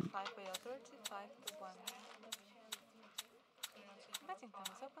to me? Betting time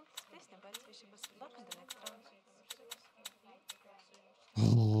is open. Place the bets. Wish you best of luck in the next round.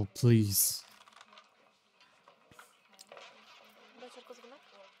 Oh, please. Bets are closed. Good luck.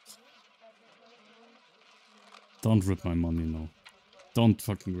 Don't rip my money now. Don't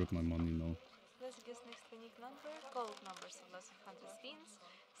fucking rip my money now. Let's guess next winning number. Gold numbers of less of 100 spins.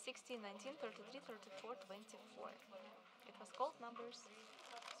 16, 19, 33, 34, 24. It was gold numbers.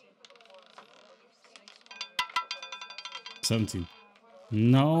 17.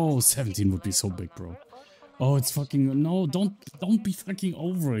 No, 17 would be so big, bro. Oh, it's fucking... No, don't be fucking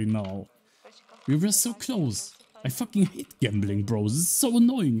over it now. We were so close. I fucking hate gambling, bro. This is so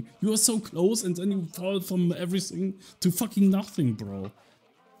annoying. You are so close and then you fall from everything to fucking nothing, bro.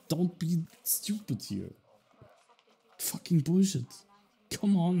 Don't be stupid here. Fucking bullshit.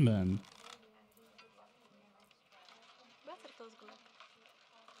 Come on, man. Better close. Good luck.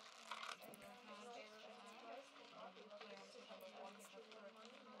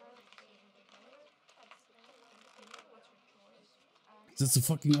 That's a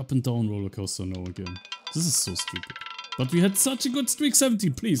fucking up and down roller coaster now again. This is so stupid. But we had such a good streak.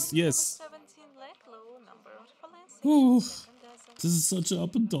 17, please. Yes. 17 leg low number of Valencia. Oh, this is such a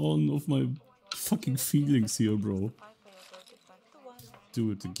up and down of my fucking feelings here, bro.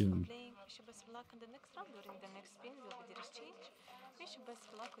 Do it again. Playing. Wish you best of luck in the next round. During the next spin will be the exchange. Wish you best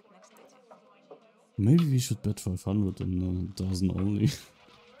of luck with next lady. Maybe we should bet 500 on a dozen only.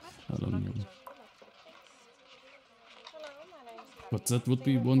 I don't know. But that would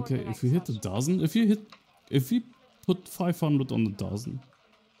be 1k if we hit a dozen. If we put 500 on the dozen.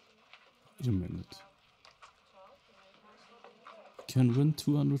 Wait a minute. We can win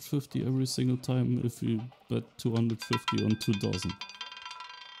 250 every single time if we bet 250 on 2 dozen.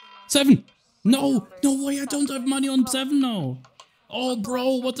 7! No! No way, I don't have money on 7 now! Oh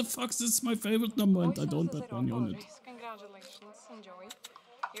bro, what the fuck, this is my favorite number and I don't have money on it. Congratulations, enjoy.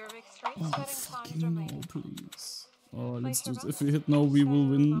 Your victory. Oh fucking no, please. Oh, let's do this. If we hit now, we will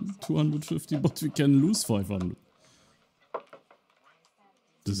win 250, but we can lose 500.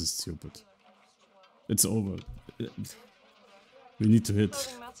 This is stupid. It's over. We need to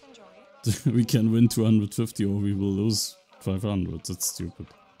hit. We can win 250 or we will lose 500. That's stupid.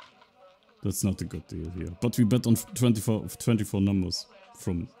 That's not a good deal here. But we bet on 24 numbers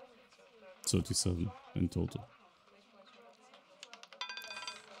from 37 in total.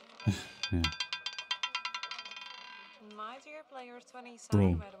 Yeah.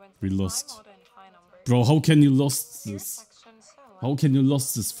 Bro, we lost. Bro, how can you lost this? How can you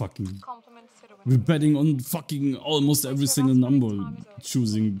lost this fucking... We're betting on fucking almost every single number,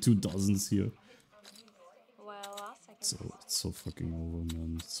 choosing 2 dozens here. So, it's so fucking over,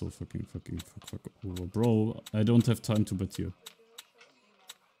 man. It's so fucking over. Bro, I don't have time to bet here.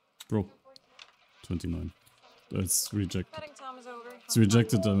 Bro. 29. That's rejected. It's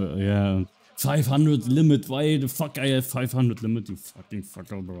rejected, yeah. 500 limit, why the fuck I have 500 limit, you fucking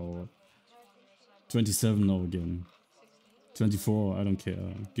fucker, bro. 27 now again. 24, I don't care.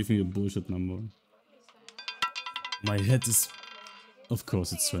 Give me a bullshit number. My head is... Of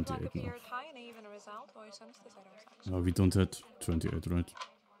course it's 28 now. No, we don't have 28, right?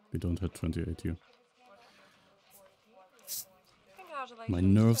 We don't have 28 here. My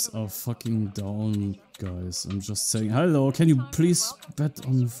nerves are fucking down, guys. I'm just saying. Hello, can you please bet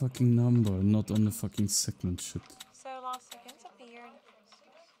on the fucking number, not on the fucking segment shit.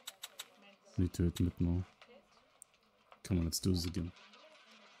 Need to admit now. Come on, let's do this again.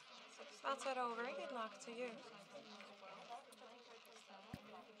 That's it over. Good luck to you.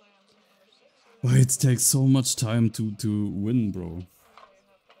 Why it takes so much time to win, bro?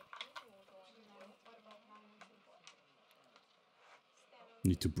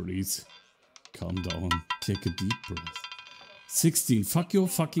 Need to breathe. Calm down. Take a deep breath. 16. Fuck your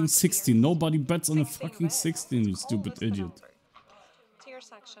fucking 16. Nobody bets on a fucking 16, you stupid idiot.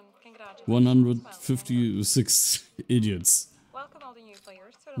 156 idiots.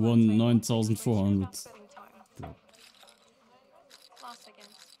 9,400. Bro.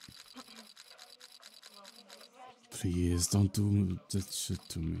 Please don't do that shit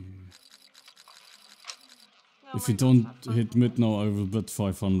to me. If you don't hit mid now, I will bet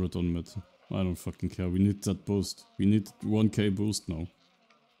 500 on mid. I don't fucking care. We need that boost. We need 1k boost now.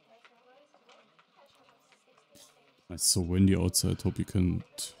 It's so windy outside. Hope you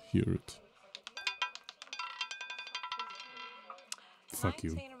can't hear it. Fuck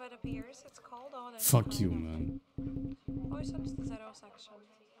you. Fuck you, man.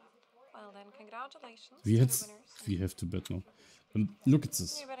 Well then, congratulations. We have to bet now. Look at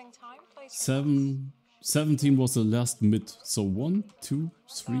this. 17 was the last mid. So 1, 2,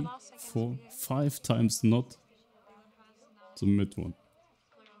 3, 4, 5 times not the mid one.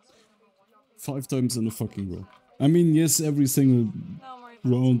 5 times in a fucking row. I mean, yes, every single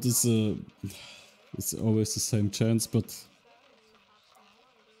round is always the same chance, but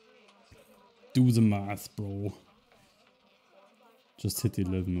do the math, bro. Just hit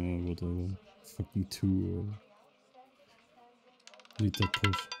 11 or whatever. Fucking 2 or... Need that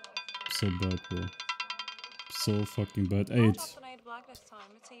push. So bad, bro. So fucking bad. 8.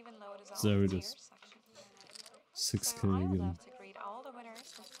 There it is. 6k again.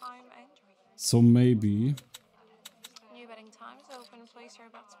 So maybe...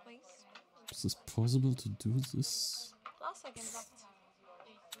 Is this possible to do this?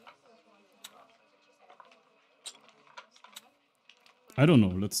 I don't know,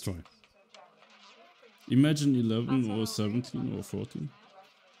 let's try. Imagine 11 or 17 or 14.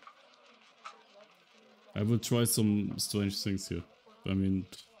 I will try some strange things here. I mean,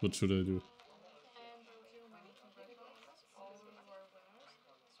 what should I do?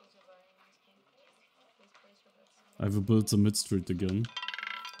 I will build the mid street again.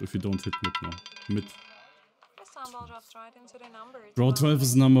 If you don't hit mid now. Mid. Bro, 12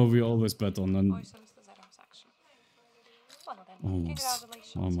 is the number we always bet on, and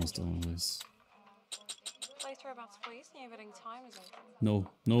almost always. No,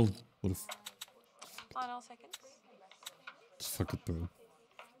 no. What if? Final seconds. Fuck it, bro.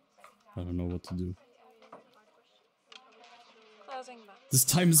 I don't know what to do. This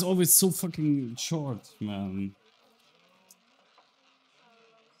time is always so fucking short, man.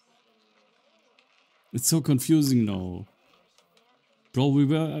 It's so confusing now. Bro, we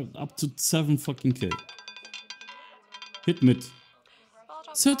were up to 7 fucking k. Hit mid.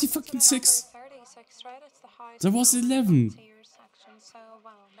 30 fucking 6. There was 11.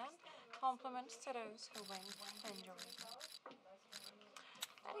 Compliments to those who win. Enjoy.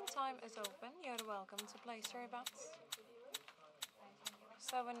 Betting time is open. You're welcome to place your bets.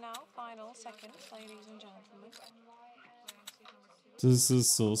 7 now, final seconds, ladies and gentlemen. This is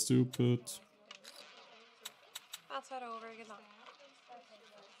so stupid. That's it over. Good luck.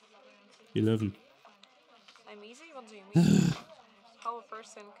 11. I'm easy? What do you mean? How a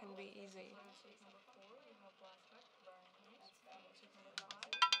person can be easy?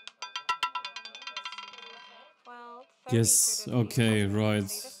 Well, yes, okay, right.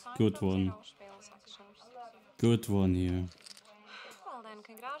 Good one. Good one here. Well then,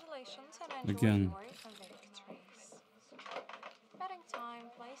 congratulations and enjoy again. your victories. Betting time,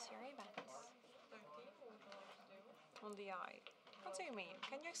 place your bets. On the eye. What do you mean?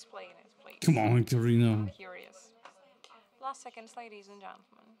 Can you explain it, please? Come on, Karina. I'm curious. Last seconds, ladies and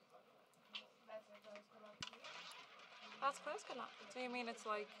gentlemen. That's close, good luck. Do you mean it's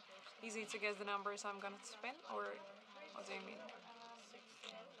like easy to guess the numbers I'm gonna spin, or what do you mean?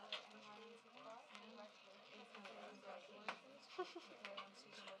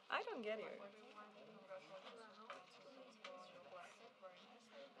 even get here.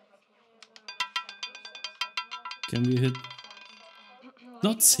 Can we hit?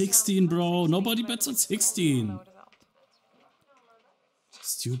 Not 16, bro. Nobody bets on 16.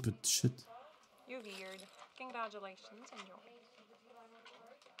 Stupid shit. You weird. Congratulations, enjoy.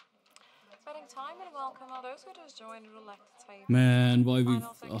 Betting time and welcome all those who just joined Roulette table. Man, why we...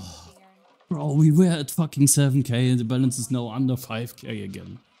 Oh. Bro, we were at fucking 7k and the balance is now under 5k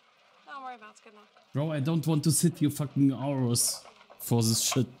again. Don't worry about it, good luck. Bro, I don't want to sit here fucking hours for this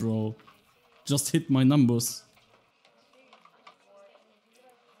shit, bro. Just hit my numbers.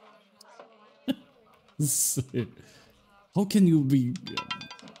 How can you be...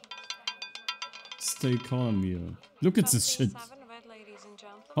 stay calm here? Look at this shit.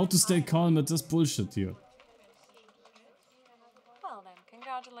 How to stay calm at this bullshit here? Well then,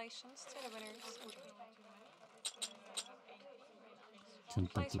 congratulations to the winners.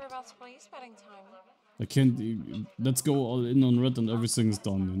 Can't bet Place it. whereabouts, please. Betting time. I can't... Let's go all in on red and everything is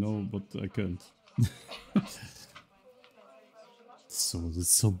done, you know, but I can't. So, it's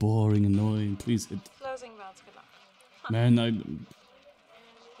so boring, annoying. Please hit. Closing bets, good luck. Man,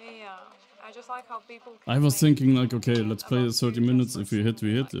 Yeah, I just like how people... I was thinking like, okay, let's play 30 minutes. If we hit,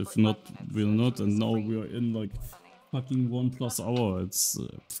 we hit. If not, we'll not. And now we are in like fucking 1+ hour. It's...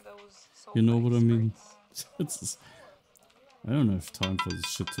 you know what I mean? It's... I don't have time for this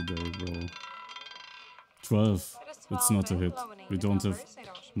shit today, bro. 12. It's not a hit. We don't have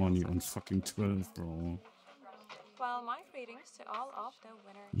money on fucking 12, bro. Well, my greetings to all of the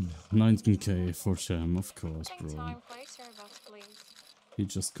winners. 19k for Sham, of course, bro. Place your bets, please. He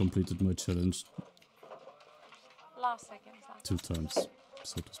just completed my challenge. Last seconds. 2 times,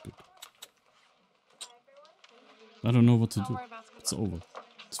 so to speak. I don't know what to do. It's over.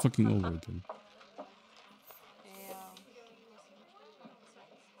 It's fucking over again.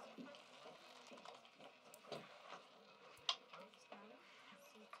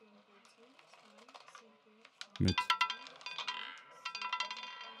 Mid.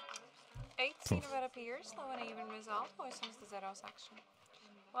 18 red appears, no an even result, moistens the zero section.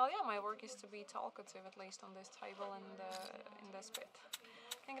 Well, yeah, my work is to be talkative, at least on this table and in this bit.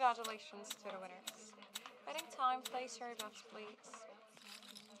 Congratulations to the winners. Betting time, place your bets, please.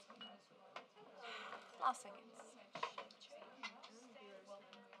 Last seconds.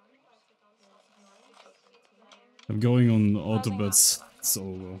 I'm going on auto bets. It's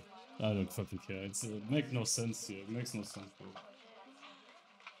over. I don't fucking care. It's make no sense here. It makes no sense, bro.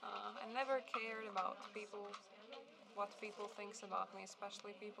 I never cared about people, what people thinks about me,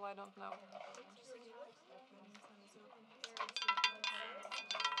 especially people I don't know.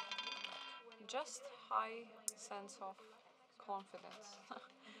 Just high sense of confidence.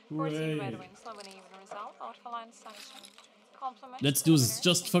 14 red wins, no an even result. Out for line section. Let's do this.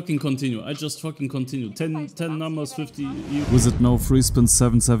 Just fucking continue. I just fucking continue. 10 numbers, 50. Visit now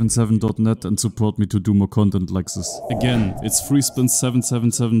freespin777.net and support me to do more content like this. Again, it's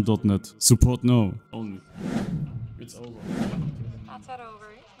freespin777.net. Support now. Only. It's over. That's it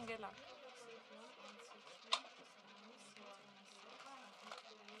over. Good luck.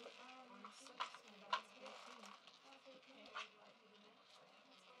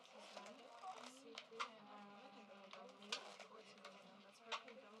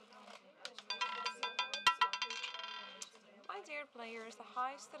 Dear players, the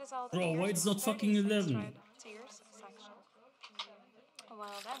highest result. Bro, why it's not fucking 11? Tiers section.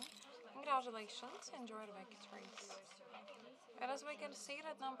 Well then, congratulations, enjoy the victories. And as we can see,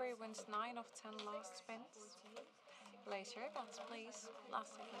 that number wins 9 of 10 last spins. Place your bets, please.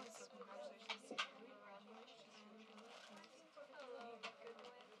 Last seconds.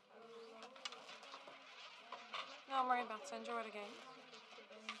 No more bets, enjoy the game.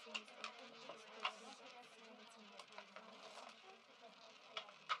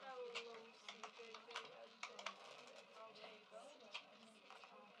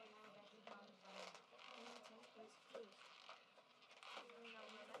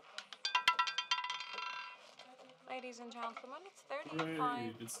 Ladies and gentlemen, it's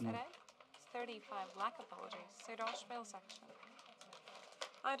 35 it's 35 black, apologies. Shaneslots section.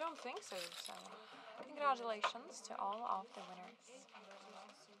 I don't think so, congratulations to all of the winners.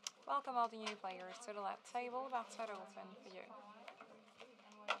 Welcome all the new players to the Roulette table, that's are open for you.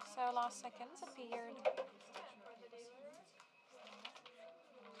 So last seconds appeared.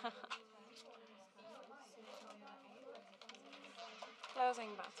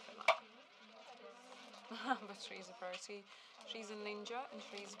 Closing bets for now. But she's a pro. She's a ninja and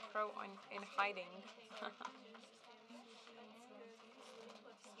she's a pro in hiding.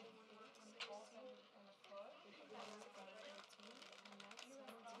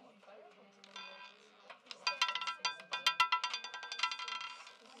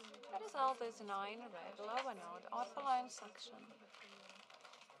 result is 9 red, low and out, odd for line section.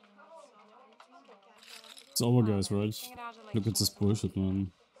 It's over, guys, right? Look at this bullshit,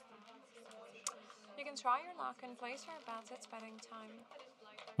 man. You can try your luck and place your bets. It's betting time.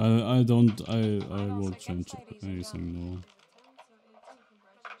 I won't change anything, no.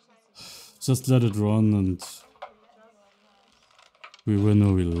 Just let it run and we win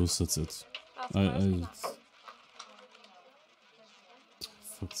or we lose, that's it.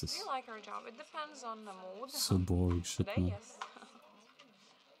 Fuck this. You like our job, it depends on the mood. So boring shit, Today, man. yes.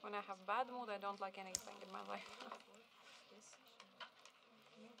 When I have bad mood, I don't like anything in my life.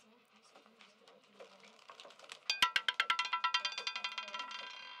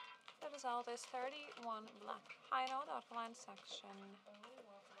 The result is 31 black. High note outline section.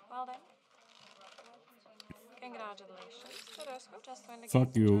 Well then. Congratulations to those who just win the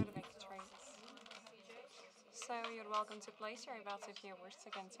Fuck you. victory. So you're welcome to place your bets if you wish to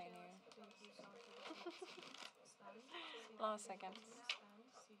continue. Last seconds.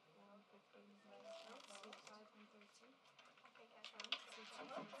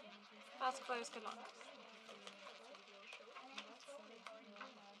 That's close, good luck.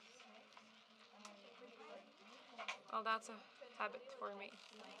 Well, that's a habit for me.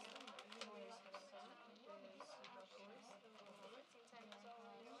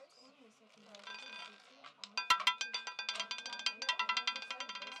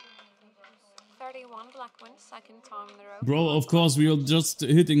 Black wins, second time in a row. Bro, of course we are just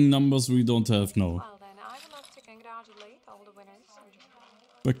hitting numbers we don't have now. Well then, I would like to congratulate all the winners.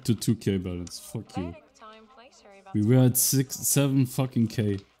 Back to 2k balance, fuck you. Time, place, we were at 7 fucking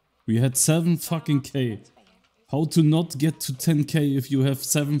k. We had 7 fucking k. How to not get to 10k if you have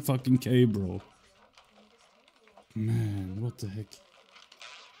 7 fucking k, bro? Man, what the heck?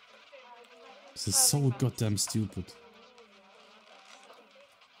 This is so goddamn stupid.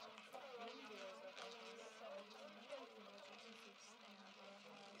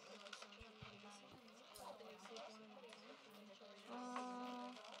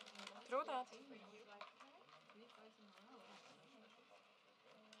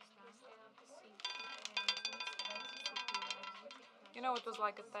 You know, it was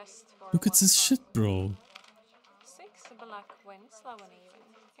like a test for look at this shit, bro. 6 black wins, slow and even.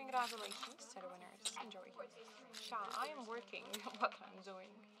 Congratulations to the winners. Enjoy. Sha, I am working what I'm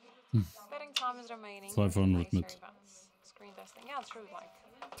doing. Betting time is remaining. 500 mid. Screen testing. Yeah, true, like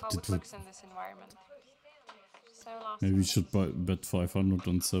how it looks in this environment. So maybe we should bet 500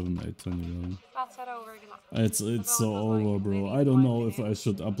 on 7, 8, 10, 11. That's it over. It's so over, bro. I don't know if I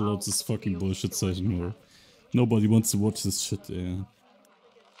should upload this fucking bullshit session or nobody wants to watch this shit, yeah.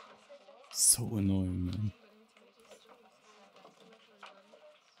 So annoying, man.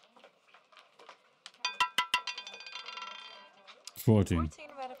 Fourteen.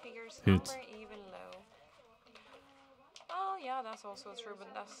 Hit. Oh yeah, that's also true,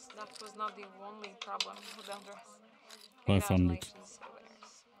 but that was not the only problem with the dress. 500.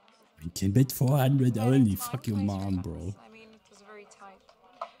 We can bet 400 only. Fuck your mom, bro. I mean, it was very tight.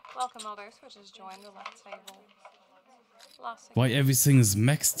 Welcome others who just joined the Roulette table. Why everything is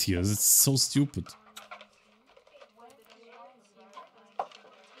maxed here? It's so stupid.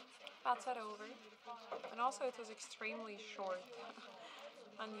 That's it over. And also it was extremely short.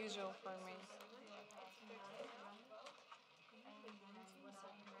 Unusual for me.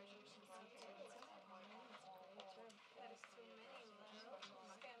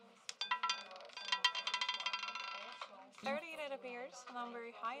 It appears. Number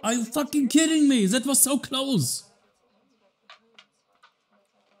high. Are you fucking kidding me? That was so close.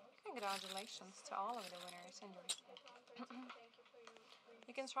 Congratulations to all of the winners.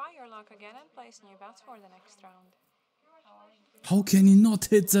 You can try your luck again and place new bets for the next round. How can you not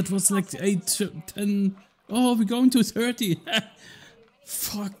hit? That was like 8, 10. Oh, we're going to 30.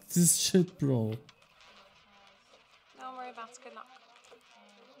 Fuck this shit, bro. No more bets. Good luck.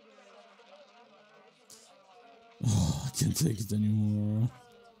 Oh, I can't take it anymore.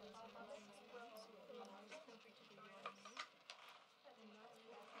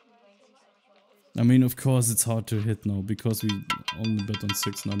 I mean, of course it's hard to hit now because we only bet on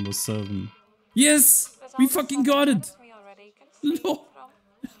 6 numbers, 7. Yes! We fucking got it! No!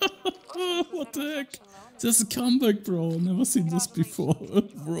 What the heck? There's a comeback, bro. I've never seen this before.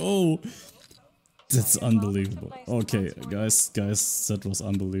 Bro! That's unbelievable. Okay, guys, that was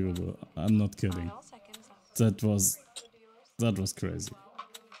unbelievable. I'm not kidding. That was crazy.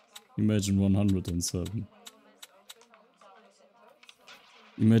 Imagine 100 on 7.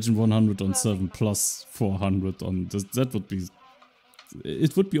 Imagine 100 on 7 plus 400 on this. That would be...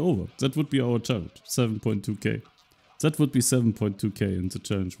 It would be over. That would be our challenge. 7.2k. That would be 7.2k and the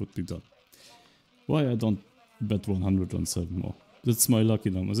challenge would be done. Why I don't bet 100 on 7 more? That's my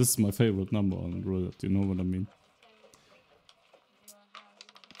lucky number. This is my favorite number on Roulette, you know what I mean?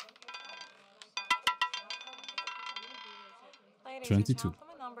 Ladies 22. and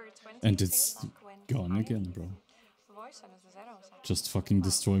gentlemen, number 22 And it's gone again, bro. Voice on the zero section. Just fucking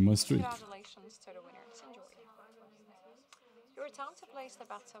destroy my streak. Congratulations to the winners. Enjoy. Your time to place the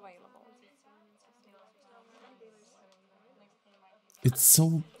bets available. It's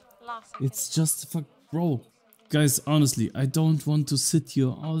so... Last It's just fuck... Bro. Guys, honestly, I don't want to sit here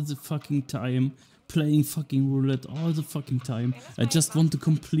all the fucking time playing fucking roulette all the fucking time. I just want to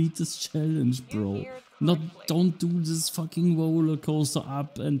complete this challenge, bro. Not, don't do this fucking roller coaster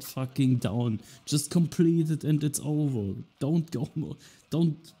up and fucking down. Just complete it and it's over. Don't go,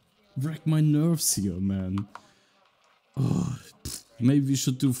 don't wreck my nerves here, man. Oh, maybe we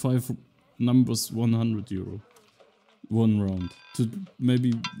should do 5 numbers, 100 euro. 1 round.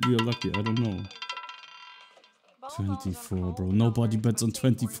 Maybe we are lucky, I don't know. 24, bro. Nobody bets on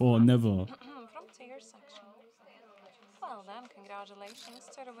 24, never. Well then, congratulations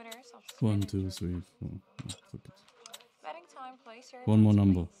to the winners of 1, 2, 3, 4. No, fuck it. Betting time, place your 1 more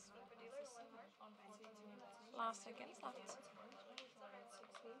number. Last seconds left.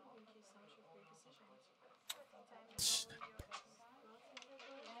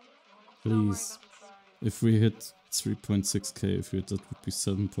 Please. If we hit 3.6k, if we hit, that would be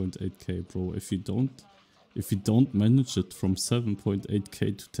 7.8k, bro. If we don't manage it from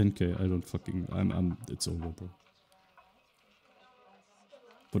 7.8k to 10k, I don't fucking, it's over, bro.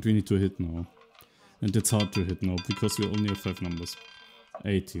 But we need to hit now. And it's hard to hit now, because we only have 5 numbers.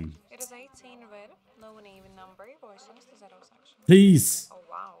 18. It is 18 red, no an even number, voice on the zero section. Please! Oh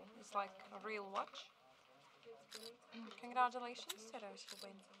wow, it's like a real watch. Congratulations to those who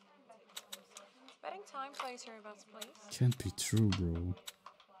win. Betting time, place your bets, please. Can't be true, bro.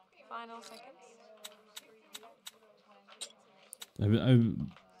 Final seconds.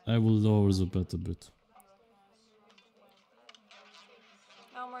 I will lower the bet a bit.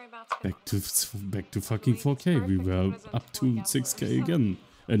 No more bets. Back to fucking 4k. We were up to 6k again.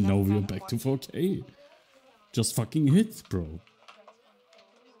 And now we are back to 4k. Just fucking hit, bro.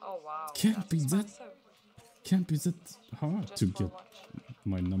 Oh wow. Can't be that hard to get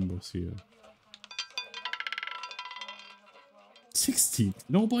my numbers here. 16.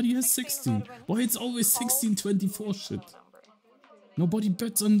 Nobody has 16. Why it's always 16-24 shit? Nobody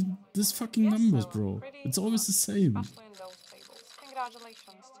bets on this fucking numbers, bro. It's always the same.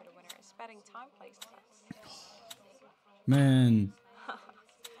 Congratulations to the winners. Betting time, place bets. Man.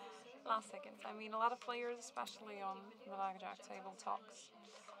 Last seconds. I mean, a lot of players, especially on the blackjack table, talks.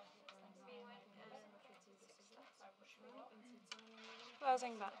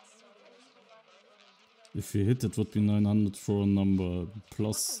 Closing bets. If we hit, it would be 900 for a number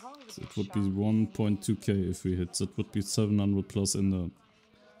plus. It would be 1.2k if we hit. That would be 700 plus in the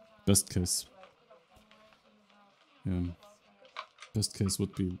best case. Yeah. Best case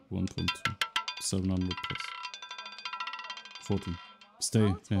would be 1.2. 700 plus. 14.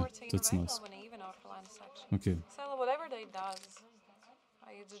 Stay. Yeah, that's nice. Okay. So whatever they does,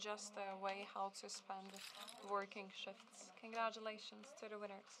 it's just a way how to spend working shifts. Congratulations to the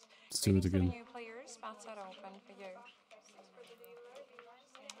winners. Let's do it again. New players, bets are open for you.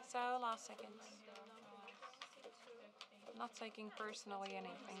 So last seconds. Not taking personally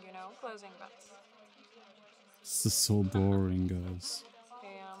anything, you know, closing bets. This is so boring, guys. Yeah,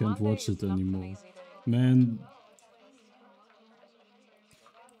 Can't watch it anymore. Man.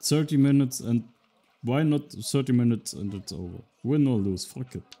 30 minutes and... Why not 30 minutes and it's over? Win or lose,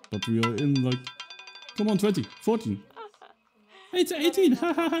 fuck it. But we are in like... Come on, 20, 14. It's 18,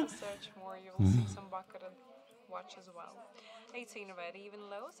 hahaha. Search more, you will see some bucketed watch as well. 18 red, even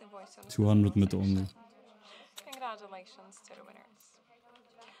lows, invoice on 200 mid only. Congratulations to the winners.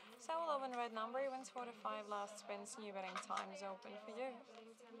 So 11 red number wins 45 last spins, new betting time is open for you.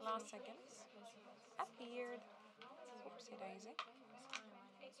 Last seconds. Appeared. Oopsie daisy.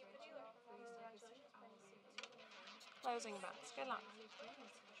 Closing bets. Good luck.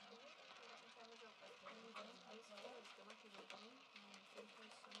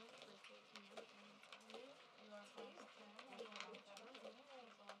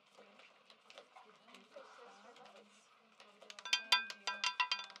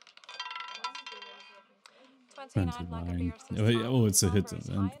 Oh, it's a hit.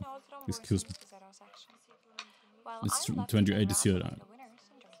 And excuse me. It's 28 is here.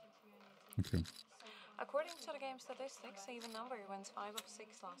 Okay. According to the game statistics, even number wins 5 of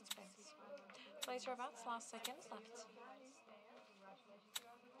 6 last spins. Place your bets, last seconds left.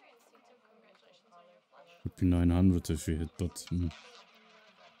 Would be 900 if we hit, but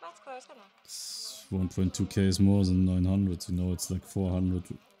That's close, good luck. 1.2k is more than 900, you know, it's like 400.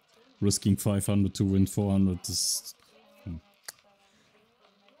 Risking 500 to win 400 is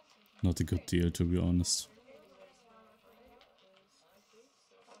not a good deal, to be honest.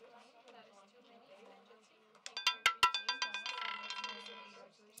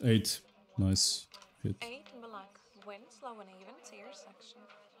 Eight. Nice hit. 8 black. Wins, low and even, tier section.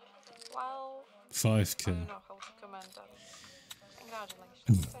 Well, 5k. I don't know how to comment that.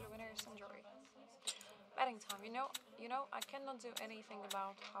 Congratulations to the winners, enjoy. Betting time, you know, I cannot do anything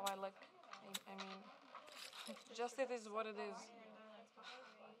about how I look. I mean, just it is what it is.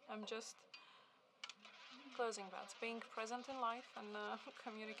 I'm just closing bets, being present in life and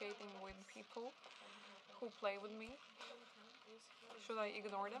communicating with people who play with me. Should I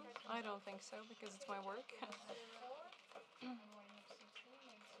ignore them? I don't think so, because it's my work.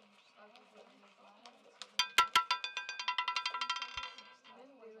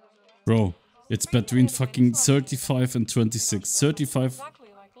 Bro, it's between fucking 35 and 26. 35.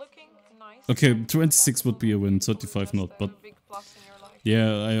 Exactly, like looking nice. Okay, 26 would be a win, 35 not, but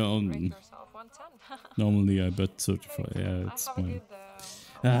yeah, normally I bet 35. Yeah, it's fine.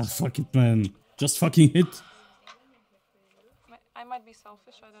 Ah, fuck it, man. Just fucking hit. I might be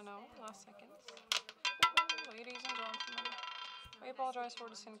selfish, I don't know. Last seconds. Ladies and gentlemen, we apologize for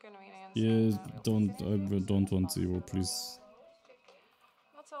this inconvenience. Yeah, I don't want 0, please.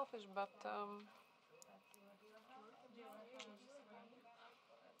 Not selfish, but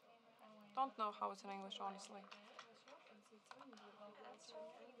don't know how it's in English, honestly.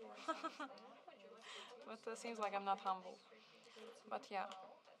 But seems like I'm not humble. But yeah.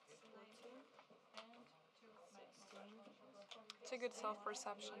 It's a good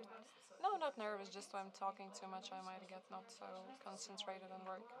self-perception. No, not nervous, just when I'm talking too much I might get not so concentrated on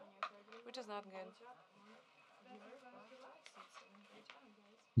work. Which is not good.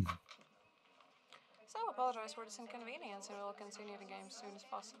 So, apologize for this inconvenience and we'll continue the game as soon as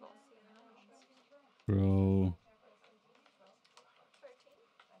possible. Bro.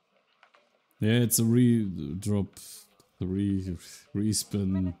 Yeah, it's a re-drop.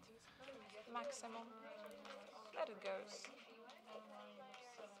 Re-spin. Maximum. Let it goes.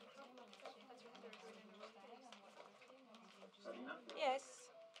 Yes.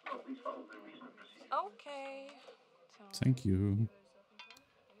 Okay. Thank you.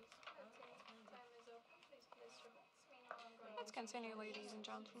 Let's continue, ladies and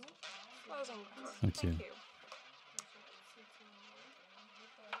gentlemen. Closing bets. Okay. Thank you.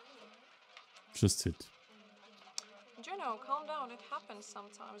 Just hit. Juno, calm down. It happens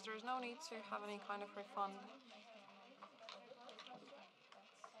sometimes. There's no need to have any kind of refund.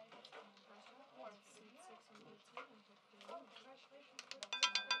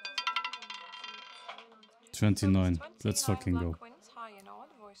 $29. Let's fucking go.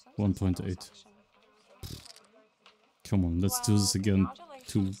 1.8. Come on, let's do this again.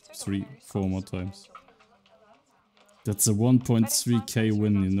 2, 3, 4 more times. That's a 1.3k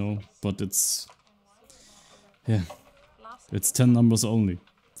win, you know, but it's... yeah. It's 10 numbers only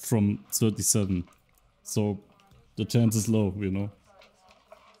from 37. So the chance is low, you know.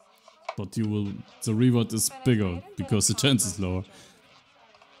 But you will... the reward is bigger because the chance is lower.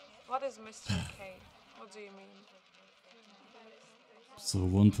 What is Mr. K? What do you mean? So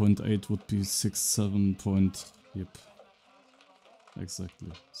 1.8 would be 6, 7 point... yep.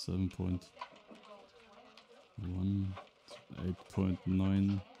 Exactly. 7.1,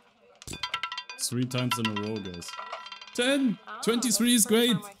 8.9. 3 times in a row, guys. 10! 23 is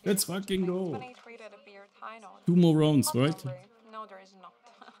great! Let's fucking go! 2 more rounds, right? No, there is not.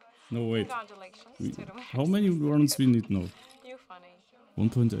 No, wait. Congratulations. How many rounds we need now? You funny.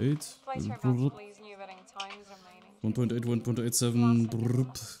 1.8? Place your bets, please. New betting times remaining. 1.8,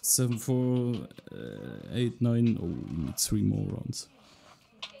 1.87, 7, 4, 8, 9. Oh, we need 3 more rounds.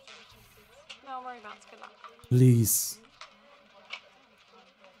 No worry about it. Good luck. Please.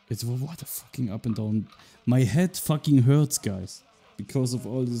 It's what a fucking up and down. My head fucking hurts, guys. Because of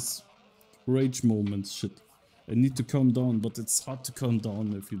all this rage moments shit. I need to calm down, but it's hard to calm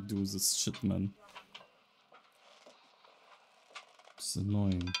down if you do this shit, man. It's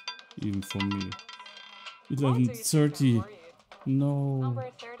annoying. Even for me. 11:30. No.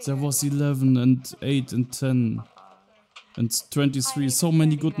 There was 11 and 8 and 10. And 23. So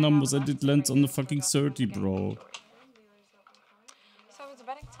many good numbers. I did land on the fucking 30, bro. So it's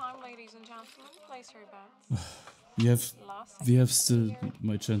betting time, ladies and gentlemen. Place your bets. we have still...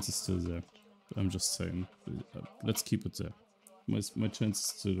 my chance is still there. I'm just saying. Let's keep it there. My chance is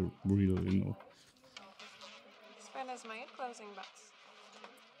still real, you know. Spin is made. Closing bets.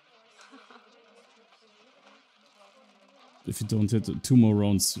 if you don't hit 2 more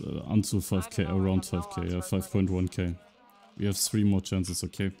rounds until 5k, around 5k, 5.1k. We have 3 more chances,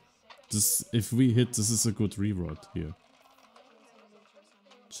 okay? This, if we hit, this is a good reward here.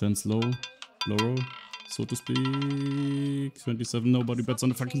 Chance low, roll, so to speak. 27, nobody bets on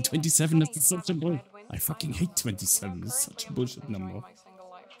the fucking 27, that's such a bull. I fucking hate 27, it's such a bullshit number.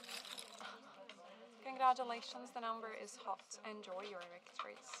 Congratulations, the number is hot. Enjoy your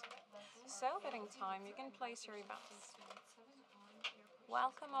victories. So, betting time, you can place your bets.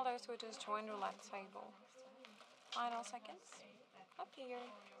 Welcome all those who just joined Roulette table. Final seconds. Up here.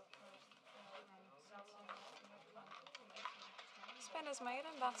 Spin is made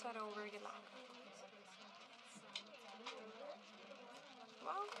and that's it over. Good luck.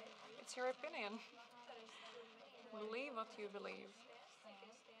 Well, it's your opinion. Believe what you believe.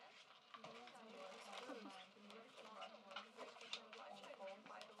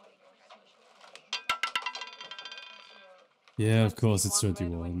 Yeah, of course, it's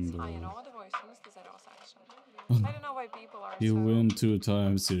 31, bro. I don't know why people are You so win 2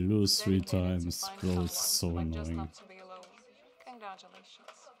 times, you lose 3 dedicated to times, find bro, it's someone, so but just annoying. not to be alone.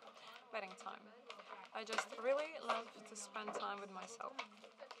 Congratulations. Betting time. I just really love to spend time with myself.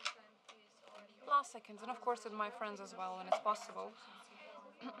 Last seconds, and of course with my friends as well when it's possible.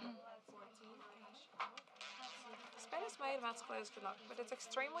 Spin is made, match close, good luck. But it's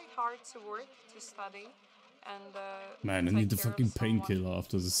extremely hard to work, to study, and Man, I take need a care of fucking someone. painkiller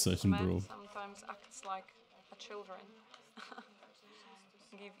after this session, Man bro. sometimes acts like a children.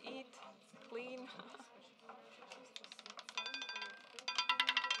 Give, eat, clean.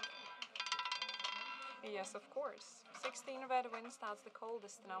 Yes, of course. 16 red wins, that's the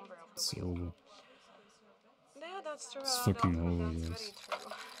coldest number of the It's wheel. over. Yeah, that's true. It's Adam. fucking over, That's yes. very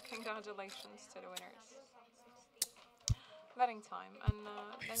true. Congratulations to the winners. Betting time, and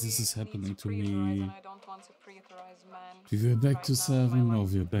then This is happening to pre-authorize, me. and I don't want to pre-authorize man. We were back right to now in 7, my or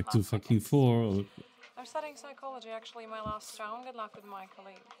life. we're back to Last fucking seconds. 4. Or... I'm studying psychology, actually, my last round. Good luck with my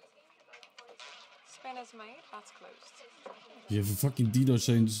colleague. Spin is made, that's closed. We have a fucking dealer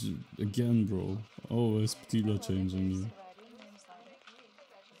change again, bro. Always dealer changing you.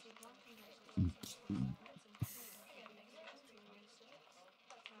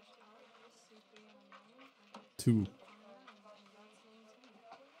 Two.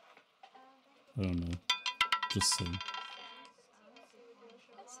 I don't know. Just saying.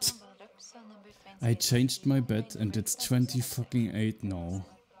 I changed my bet and it's 20 fucking 8 now.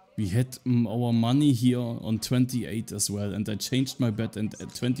 We had our money here on 28 as well, and I changed my bet and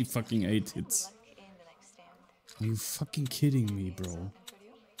at 20 fucking 8 hits. Are you fucking kidding me, bro?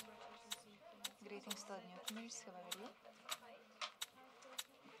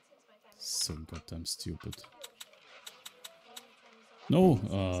 So goddamn stupid.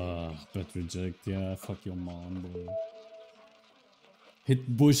 No! Bet reject. Yeah, fuck your mom, bro. Hit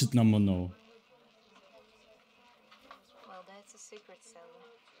bullshit number no. Well, that's a secret cell.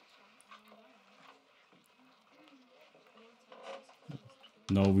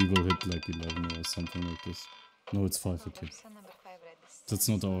 No, we will hit like 11 or something like this. No, it's 5, okay. That's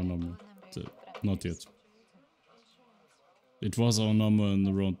not our number. Not yet. It was our number in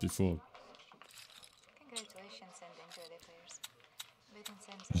the round before. Congratulations and enjoy the players. Betting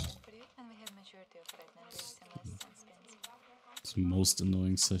same session for you, and we have majority of red numbers in less 10 spins. It's the most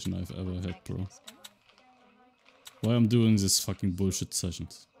annoying session I've ever had, bro. Why I'm doing this fucking bullshit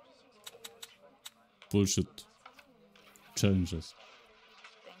sessions? Bullshit challenges.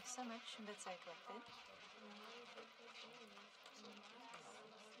 Thanks so much, bets are collected.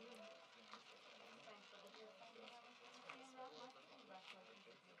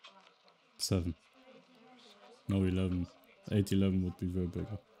 Seven. No, 11. 8-11 would be way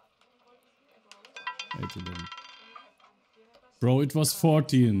bigger. 8-11. Bro, it was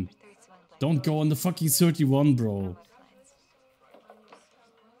 14. Don't go on the fucking 31, bro.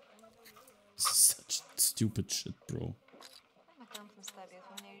 Such stupid shit, bro.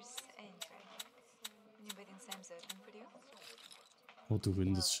 How to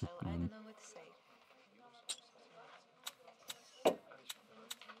win this shit, man.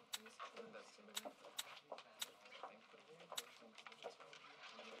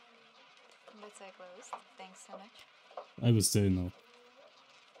 Bets are closed. Thanks so much. I will stay now.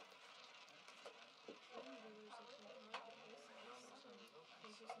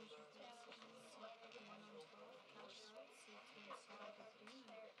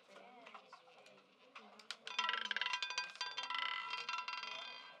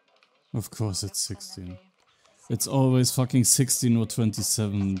 Of course it's 16. It's always fucking 16 or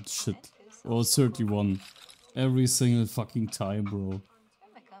 27 shit. Or 31. Every single fucking time, bro.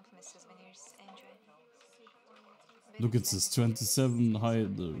 Look at this, 27 high,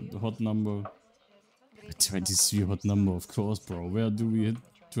 the hot number. 23 hot number, of course, bro. Where do we hit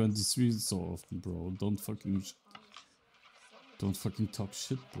 23 so often, bro? Don't fucking talk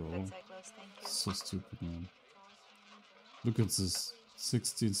shit, bro. So stupid, man. Look at this.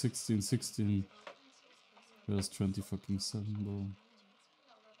 16, 16, 16. Where's 20 fucking 7, bro?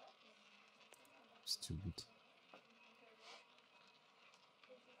 Stupid.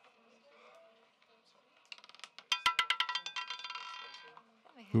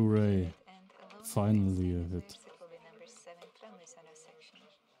 Hooray. Finally a hit.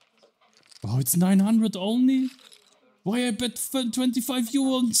 Oh, it's 900 only? Why I bet 25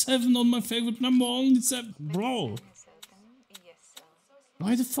 euro on 7 on my favorite number, only 7? Bro!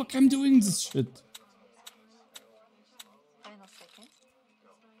 Why the fuck I'm doing this shit?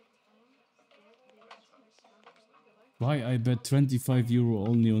 Why I bet 25 euro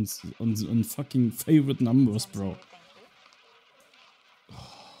only on fucking favorite numbers, bro?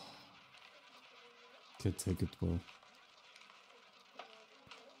 Can't take it, bro.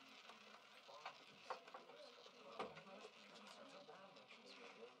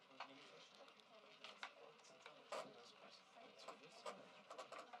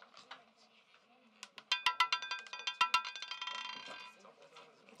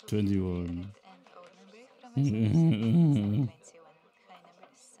 $21.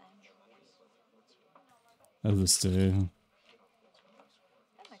 I will stay.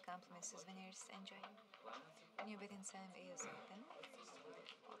 My compliments is winners. Enjoy. New betting time is open.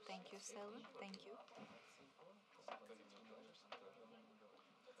 Thank you, Stella. Thank you.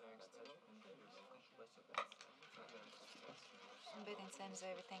 Betting time is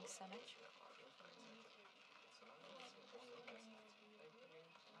over. Thanks so much.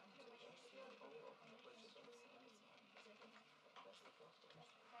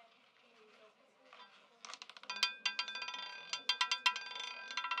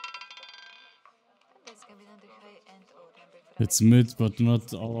 It's mid, but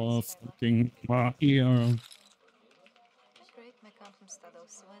not our fucking here.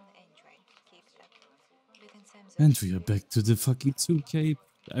 And we are back to the fucking 2k.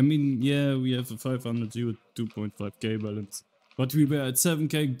 I mean, yeah, we have a 500 euro 2.5k balance. But we were at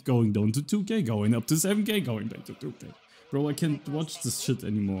 7k, going down to 2k, going up to 7k, going back to 2k. Bro, I can't watch this shit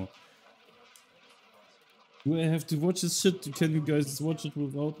anymore. Do I have to watch this shit? Can you guys watch it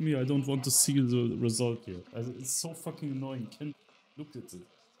without me? I don't want to see the result here. It's so fucking annoying. Can look at it.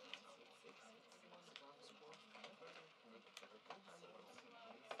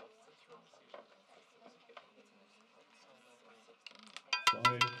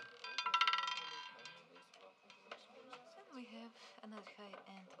 Bye. We have another high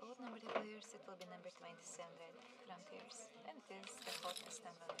and odd number of players. It will be number 27 Frontiers. And it is the hottest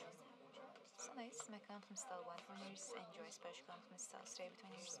number. So nice. My compliments style 1 winners. Enjoy special compliments style straight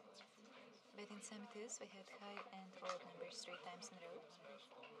winners. Betting time it is. We had high and odd numbers 3 times in a row.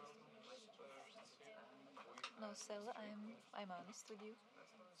 No, Stella, I'm honest with you.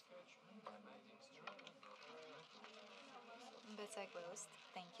 Bets are closed.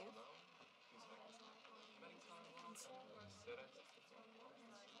 Thank you.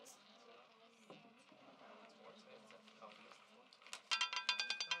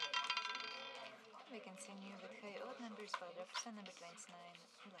 We continue with high odd numbers for represent number 29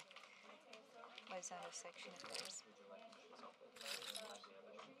 black. Horizontal section of players.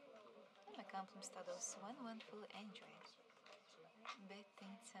 My compliments to those 1 full enjoy.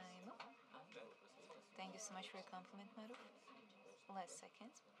 Betting time. Thank you so much for your compliment, Maruf. Last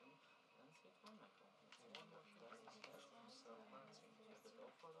second.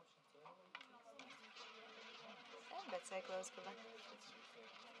 And bets are closed. Good luck.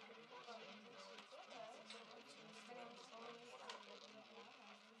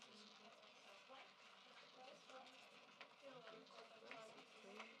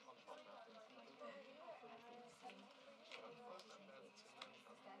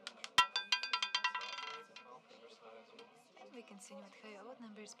 We continue with high odd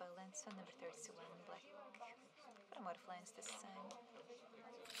numbers by lens on number 31 black. For more flanks this time.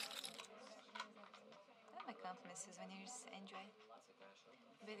 And my compliments is winners. Enjoy.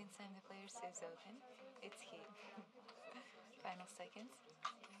 Betting time the players is open. It's here. Final seconds.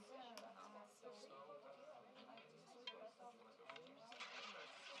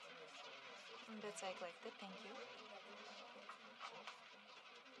 Bets I collected. Thank you.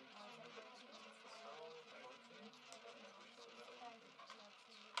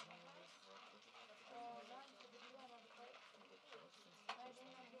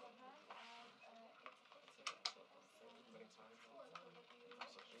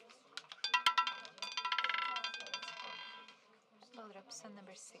 option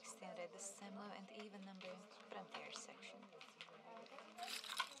number 16, red the same low and even number frontier section.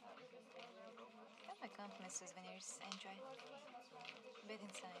 And my compliments, souvenirs, enjoy. Bet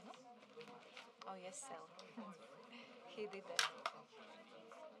inside, no? Oh yes, sell. He did that.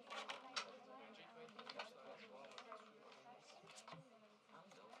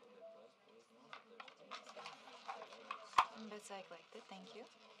 Bets I collected, thank you.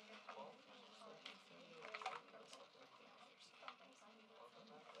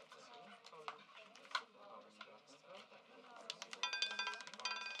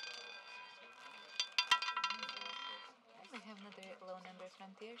 We have another low number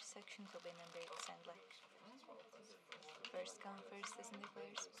frontier section to be number 10 black. First come, first listen to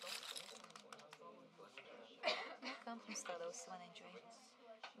players. Welcome from Stados, one enjoy.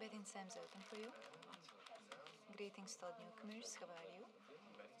 Betting time's open for you. Greetings to all newcomers, how are you?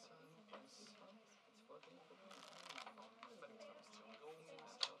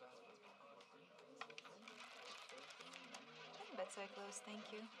 Bets are closed,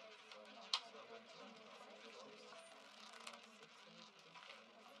 thank you.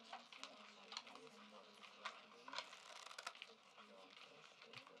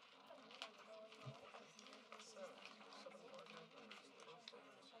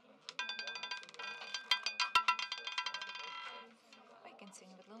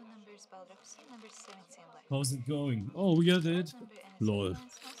 Continue with low numbers, ball drops, number 17 black. How's it going? Oh, we got it. Lol,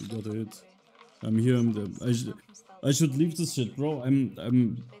 we got it. I'm here. I should leave this shit, bro.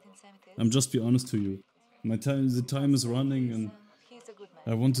 I'm just be honest to you. The time is running, and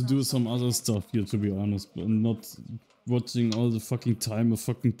I want to do some other stuff here, to be honest. But I'm not watching all the fucking time a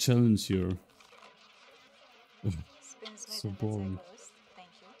fucking challenge here. So boring.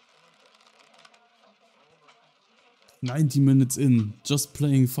 90 minutes in, just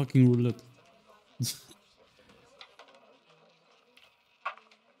playing fucking roulette.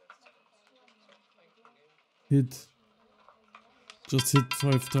 Hit. Just hit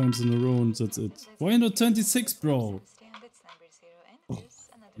 5 times in a row and that's it. Why not 26, bro? Oh,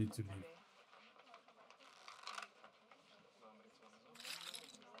 need to leave.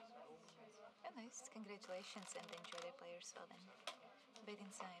 Nice, congratulations and enjoy the players well then.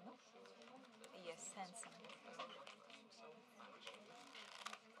 Betting time. Yes, handsome.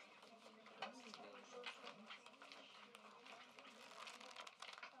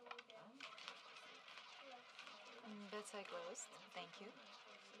 Bets are closed, thank you.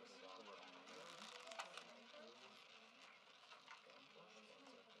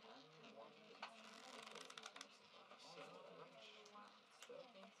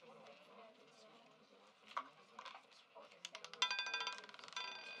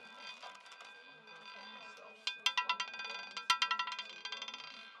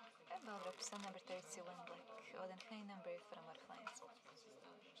 And ball drops on number 31 black, odd and high number from our clients.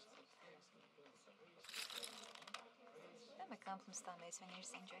 My compliments to my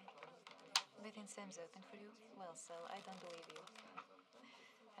souvenirs, enjoy. Betting Sam's open for you. Well, so I don't believe you.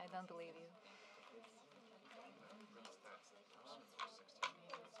 I don't believe you.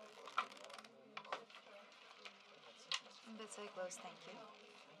 Bets are closed, thank you.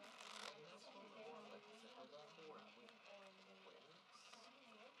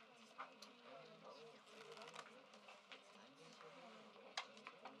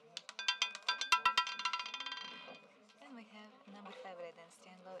 We have number 5 red and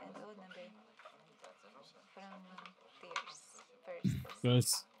stand low and odd number from Tears.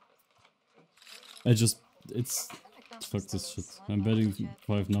 Guys, fuck this shit. I'm betting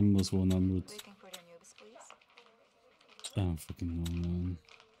 5 numbers 100. I don't fucking know, man.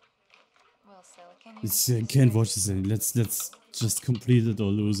 I can't watch this anymore. Let's just complete it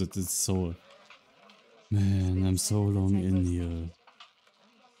or lose it. It's so... Man, I'm so long in here.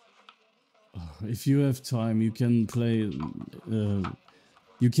 If you have time, you can play,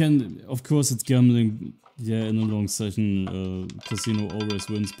 you can, of course it's gambling, yeah, in a long session, casino always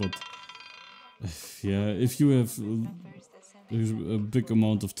wins, but, yeah, if you have a big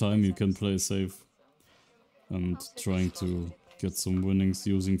amount of time, you can play safe, and trying to get some winnings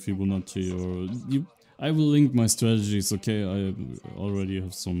using Fibonacci, or, I will link my strategies, okay, I already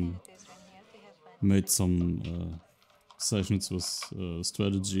have made some, sessions with,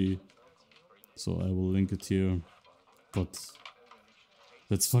 strategy. So I will link it here, but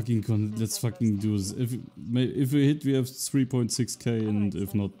let's fucking do this. If we hit, we have 3.6k, and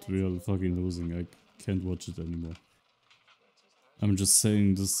if not, we are fucking losing. I can't watch it anymore. I'm just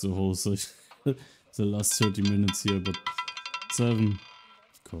saying this the whole session, the last 30 minutes here, but 7,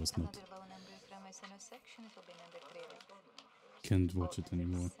 of course not. Can't watch it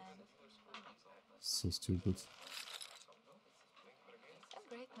anymore. So stupid.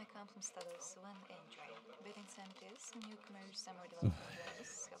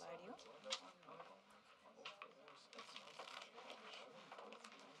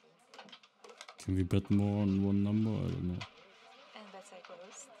 Can we bet more on one number? I don't know.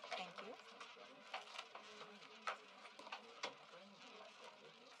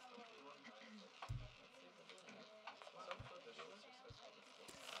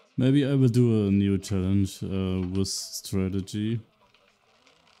 Maybe I will do a new challenge with strategy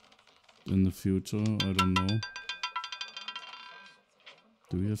in the future. I don't know.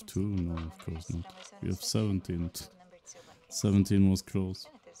 Do we have 2? No, of course not. We have 17. 17 was close.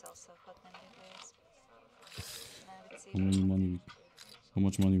 How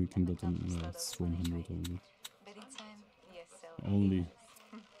much money we can bet on? No, it's 100 only. Only,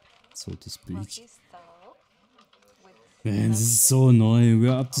 so to speak. Man, this is so annoying.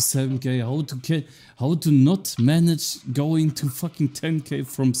 We're up to 7k. How to not manage going to fucking 10k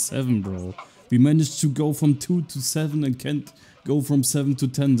from 7, bro? We managed to go from 2 to 7 and can't go from 7 to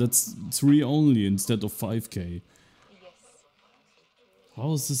 10. That's 3 only instead of 5k.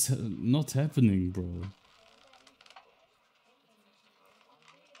 How is this not happening, bro?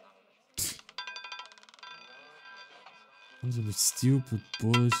 What a stupid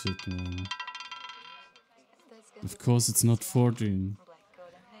bullshit, man. Of course it's not 14.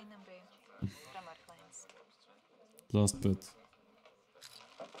 Last bet.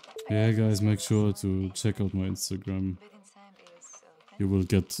 Yeah, guys, make sure to check out my Instagram. You will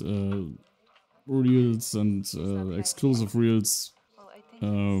get reels and exclusive reels,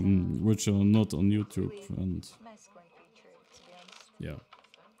 which are not on YouTube. And yeah,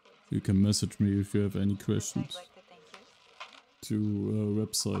 you can message me if you have any questions to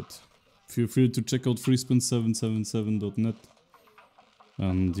website. Feel free to check out freespin777.net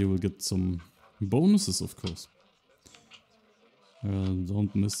and you will get some bonuses, of course.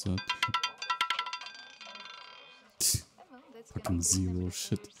 Don't miss that. Fucking 0,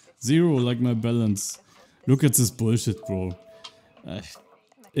 shit. 0 like my balance. Look at this bullshit, bro.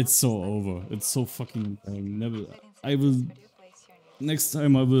 It's so over. It's so fucking next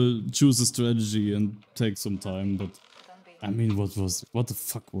time I will choose a strategy and take some time, but I mean, what the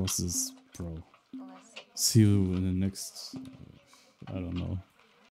fuck was this, bro? See you in the next, I don't know.